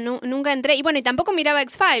nunca entré. Y bueno, y tampoco miraba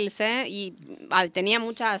X-Files, ¿eh? Y tenía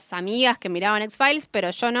muchas amigas que miraban X-Files,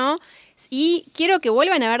 pero yo no. Y quiero que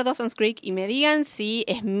vuelvan a ver Dawson's Creek y me digan si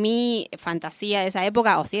es mi fantasía de esa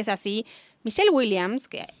época o si es así. Michelle Williams,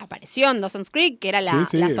 que apareció en Dawson's Creek, que era la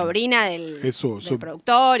sobrina del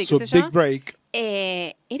productor y qué Su sé yo, big break.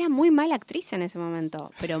 era muy mala actriz en ese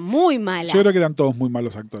momento, pero muy mala. Yo creo que eran todos muy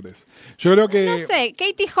malos actores. Yo creo que... No sé,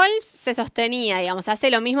 Katie Holmes se sostenía, digamos, hace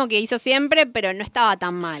lo mismo que hizo siempre, pero no estaba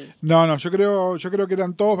tan mal. No, yo creo que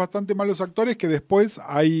eran todos bastante malos actores que después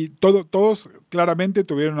todos claramente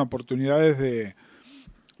tuvieron oportunidades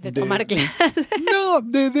De tomar clases. No,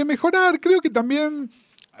 de mejorar. Creo que también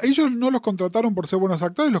ellos no los contrataron por ser buenos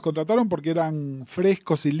actores, los contrataron porque eran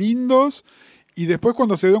frescos y lindos. Y después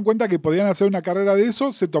cuando se dieron cuenta que podían hacer una carrera de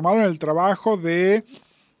eso, se tomaron el trabajo de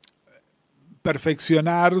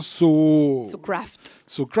perfeccionar su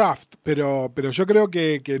craft. Pero yo creo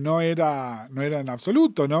que no era en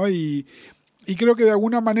absoluto, ¿no? Y creo que de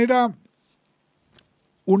alguna manera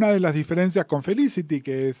una de las diferencias con Felicity,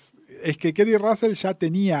 que es es que Kerry Russell ya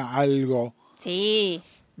tenía algo, Sí.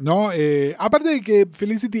 ¿no? Aparte de que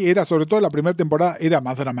Felicity era, sobre todo la primera temporada, era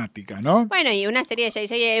más dramática, ¿no? Bueno, y una serie de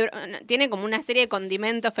J.J. Abrams, tiene como una serie de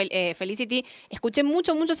condimentos Felicity. Escuché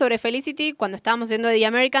mucho sobre Felicity cuando estábamos haciendo The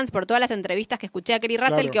Americans por todas las entrevistas que escuché a Kerry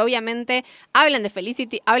Russell, Claro. que obviamente hablan de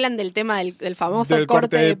Felicity, hablan del tema del famoso Del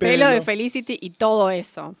corte de pelo de pelo. Felicity y todo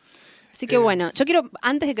eso. Así que bueno, yo quiero,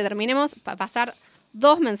 antes de que terminemos, pasar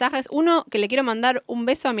 2 mensajes. Uno, que le quiero mandar un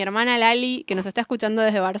beso a mi hermana Lali, que nos está escuchando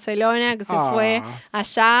desde Barcelona, que se fue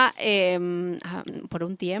allá por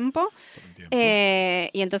un tiempo.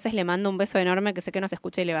 Y entonces le mando un beso enorme, que sé que nos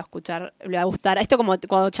escucha y le va a gustar. Esto como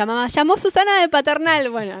cuando llamó Susana de Paternal.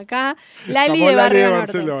 Bueno, acá Lali Llamó de Lali de Barrio Norte.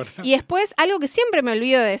 Barcelona. Y después, algo que siempre me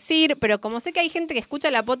olvido de decir, pero como sé que hay gente que escucha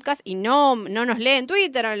la podcast y no nos lee en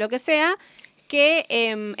Twitter o lo que sea, que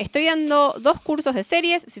estoy dando 2 cursos de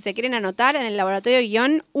series, si se quieren anotar, en el Laboratorio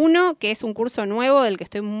Guión. Uno, que es un curso nuevo del que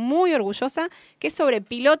estoy muy orgullosa, que es sobre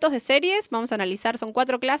pilotos de series. Vamos a analizar, son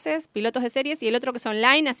 4 clases, pilotos de series, y el otro que es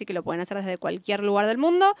online, así que lo pueden hacer desde cualquier lugar del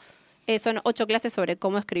mundo. Son 8 clases sobre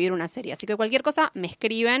cómo escribir una serie. Así que cualquier cosa, me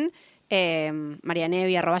escriben.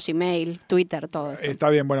 marianevi@gmail, Twitter, todo eso. Está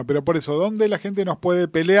bien, bueno, pero por eso, ¿dónde la gente nos puede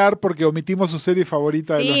pelear porque omitimos su serie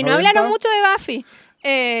favorita de los Sí, 90? no hablaron mucho de Buffy.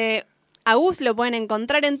 A Gus lo pueden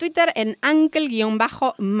encontrar en Twitter en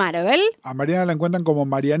Uncle-Marvel. A Mariana la encuentran como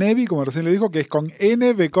Marianevi, como recién le dijo, que es con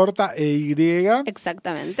N, B corta e Y.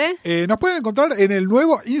 Exactamente. Nos pueden encontrar en el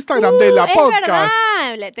nuevo Instagram de la podcast. Es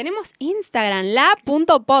verdad. Tenemos Instagram,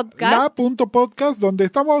 la.podcast. La.podcast, donde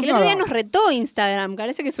estamos. Que el otro día nos retó Instagram.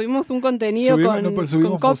 Parece que subimos un contenido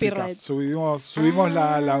con copyright. Subimos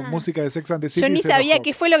la música de Sex and the City. Yo ni se sabía enojó.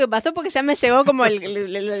 qué fue lo que pasó porque ya me llegó como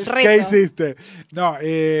el reto. ¿Qué hiciste? No,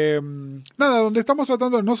 nada, donde estamos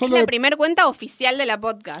tratando no Es solo la de primer cuenta oficial de la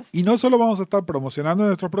podcast. Y no solo vamos a estar promocionando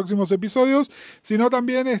nuestros próximos episodios, sino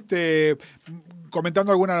también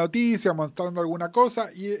comentando alguna noticia, mostrando alguna cosa.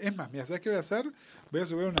 Y es más, mira, ¿sabes qué voy a hacer? Voy a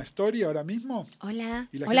subir una story ahora mismo. Hola,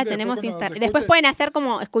 Y la hola, gente tenemos después cuando Instagram. nos Después escuche- pueden hacer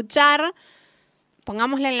como escuchar,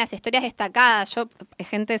 pongámosla en las historias destacadas.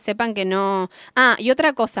 Gente, sepan que no. Y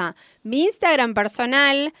otra cosa, mi Instagram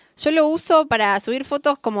personal, yo lo uso para subir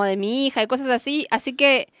fotos como de mi hija y cosas así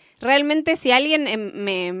que realmente si alguien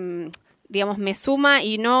me suma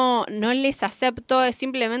y no les acepto, es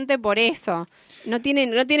simplemente por eso. No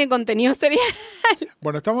tiene contenido serial.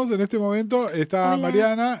 Bueno, estamos en este momento, está Hola.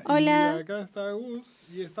 Mariana Hola. y acá está Gus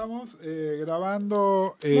y estamos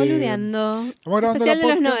grabando... Boludeando. Estamos grabando Especial la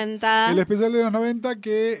de los podcast, 90. El especial de los 90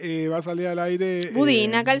 que va a salir al aire...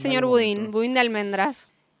 Budín, acá el en señor algún Budín, momento. Budín de almendras.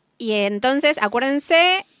 Y entonces,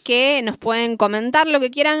 acuérdense que nos pueden comentar lo que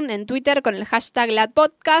quieran en Twitter con el hashtag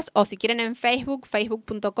LADPodcast, o si quieren en Facebook,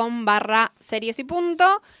 facebook.com/series y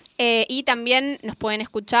punto. Y también nos pueden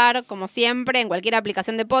escuchar, como siempre, en cualquier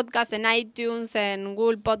aplicación de podcast, en iTunes, en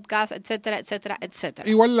Google Podcast, etcétera, etcétera, etcétera.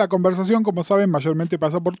 Igual la conversación, como saben, mayormente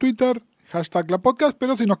pasa por Twitter, hashtag la podcast,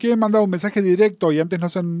 pero si nos quieren mandar un mensaje directo y antes no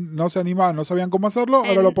se animaban, no sabían cómo hacerlo,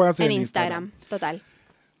 ahora lo pueden hacer en Instagram. Total.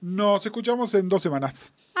 Nos escuchamos en 2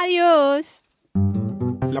 semanas. Adiós.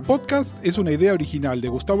 La podcast es una idea original de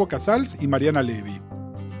Gustavo Casals y Mariana Levy.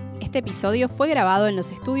 Este episodio fue grabado en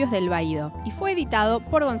los estudios del Baído y fue editado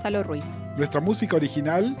por Gonzalo Ruiz. Nuestra música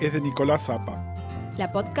original es de Nicolás Zapa.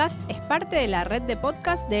 La podcast es parte de la red de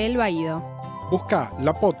podcast de El Baído. Busca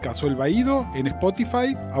La Podcast o El Baído en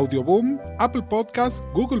Spotify, Audioboom, Apple Podcasts,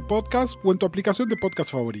 Google Podcasts o en tu aplicación de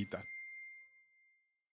podcast favorita.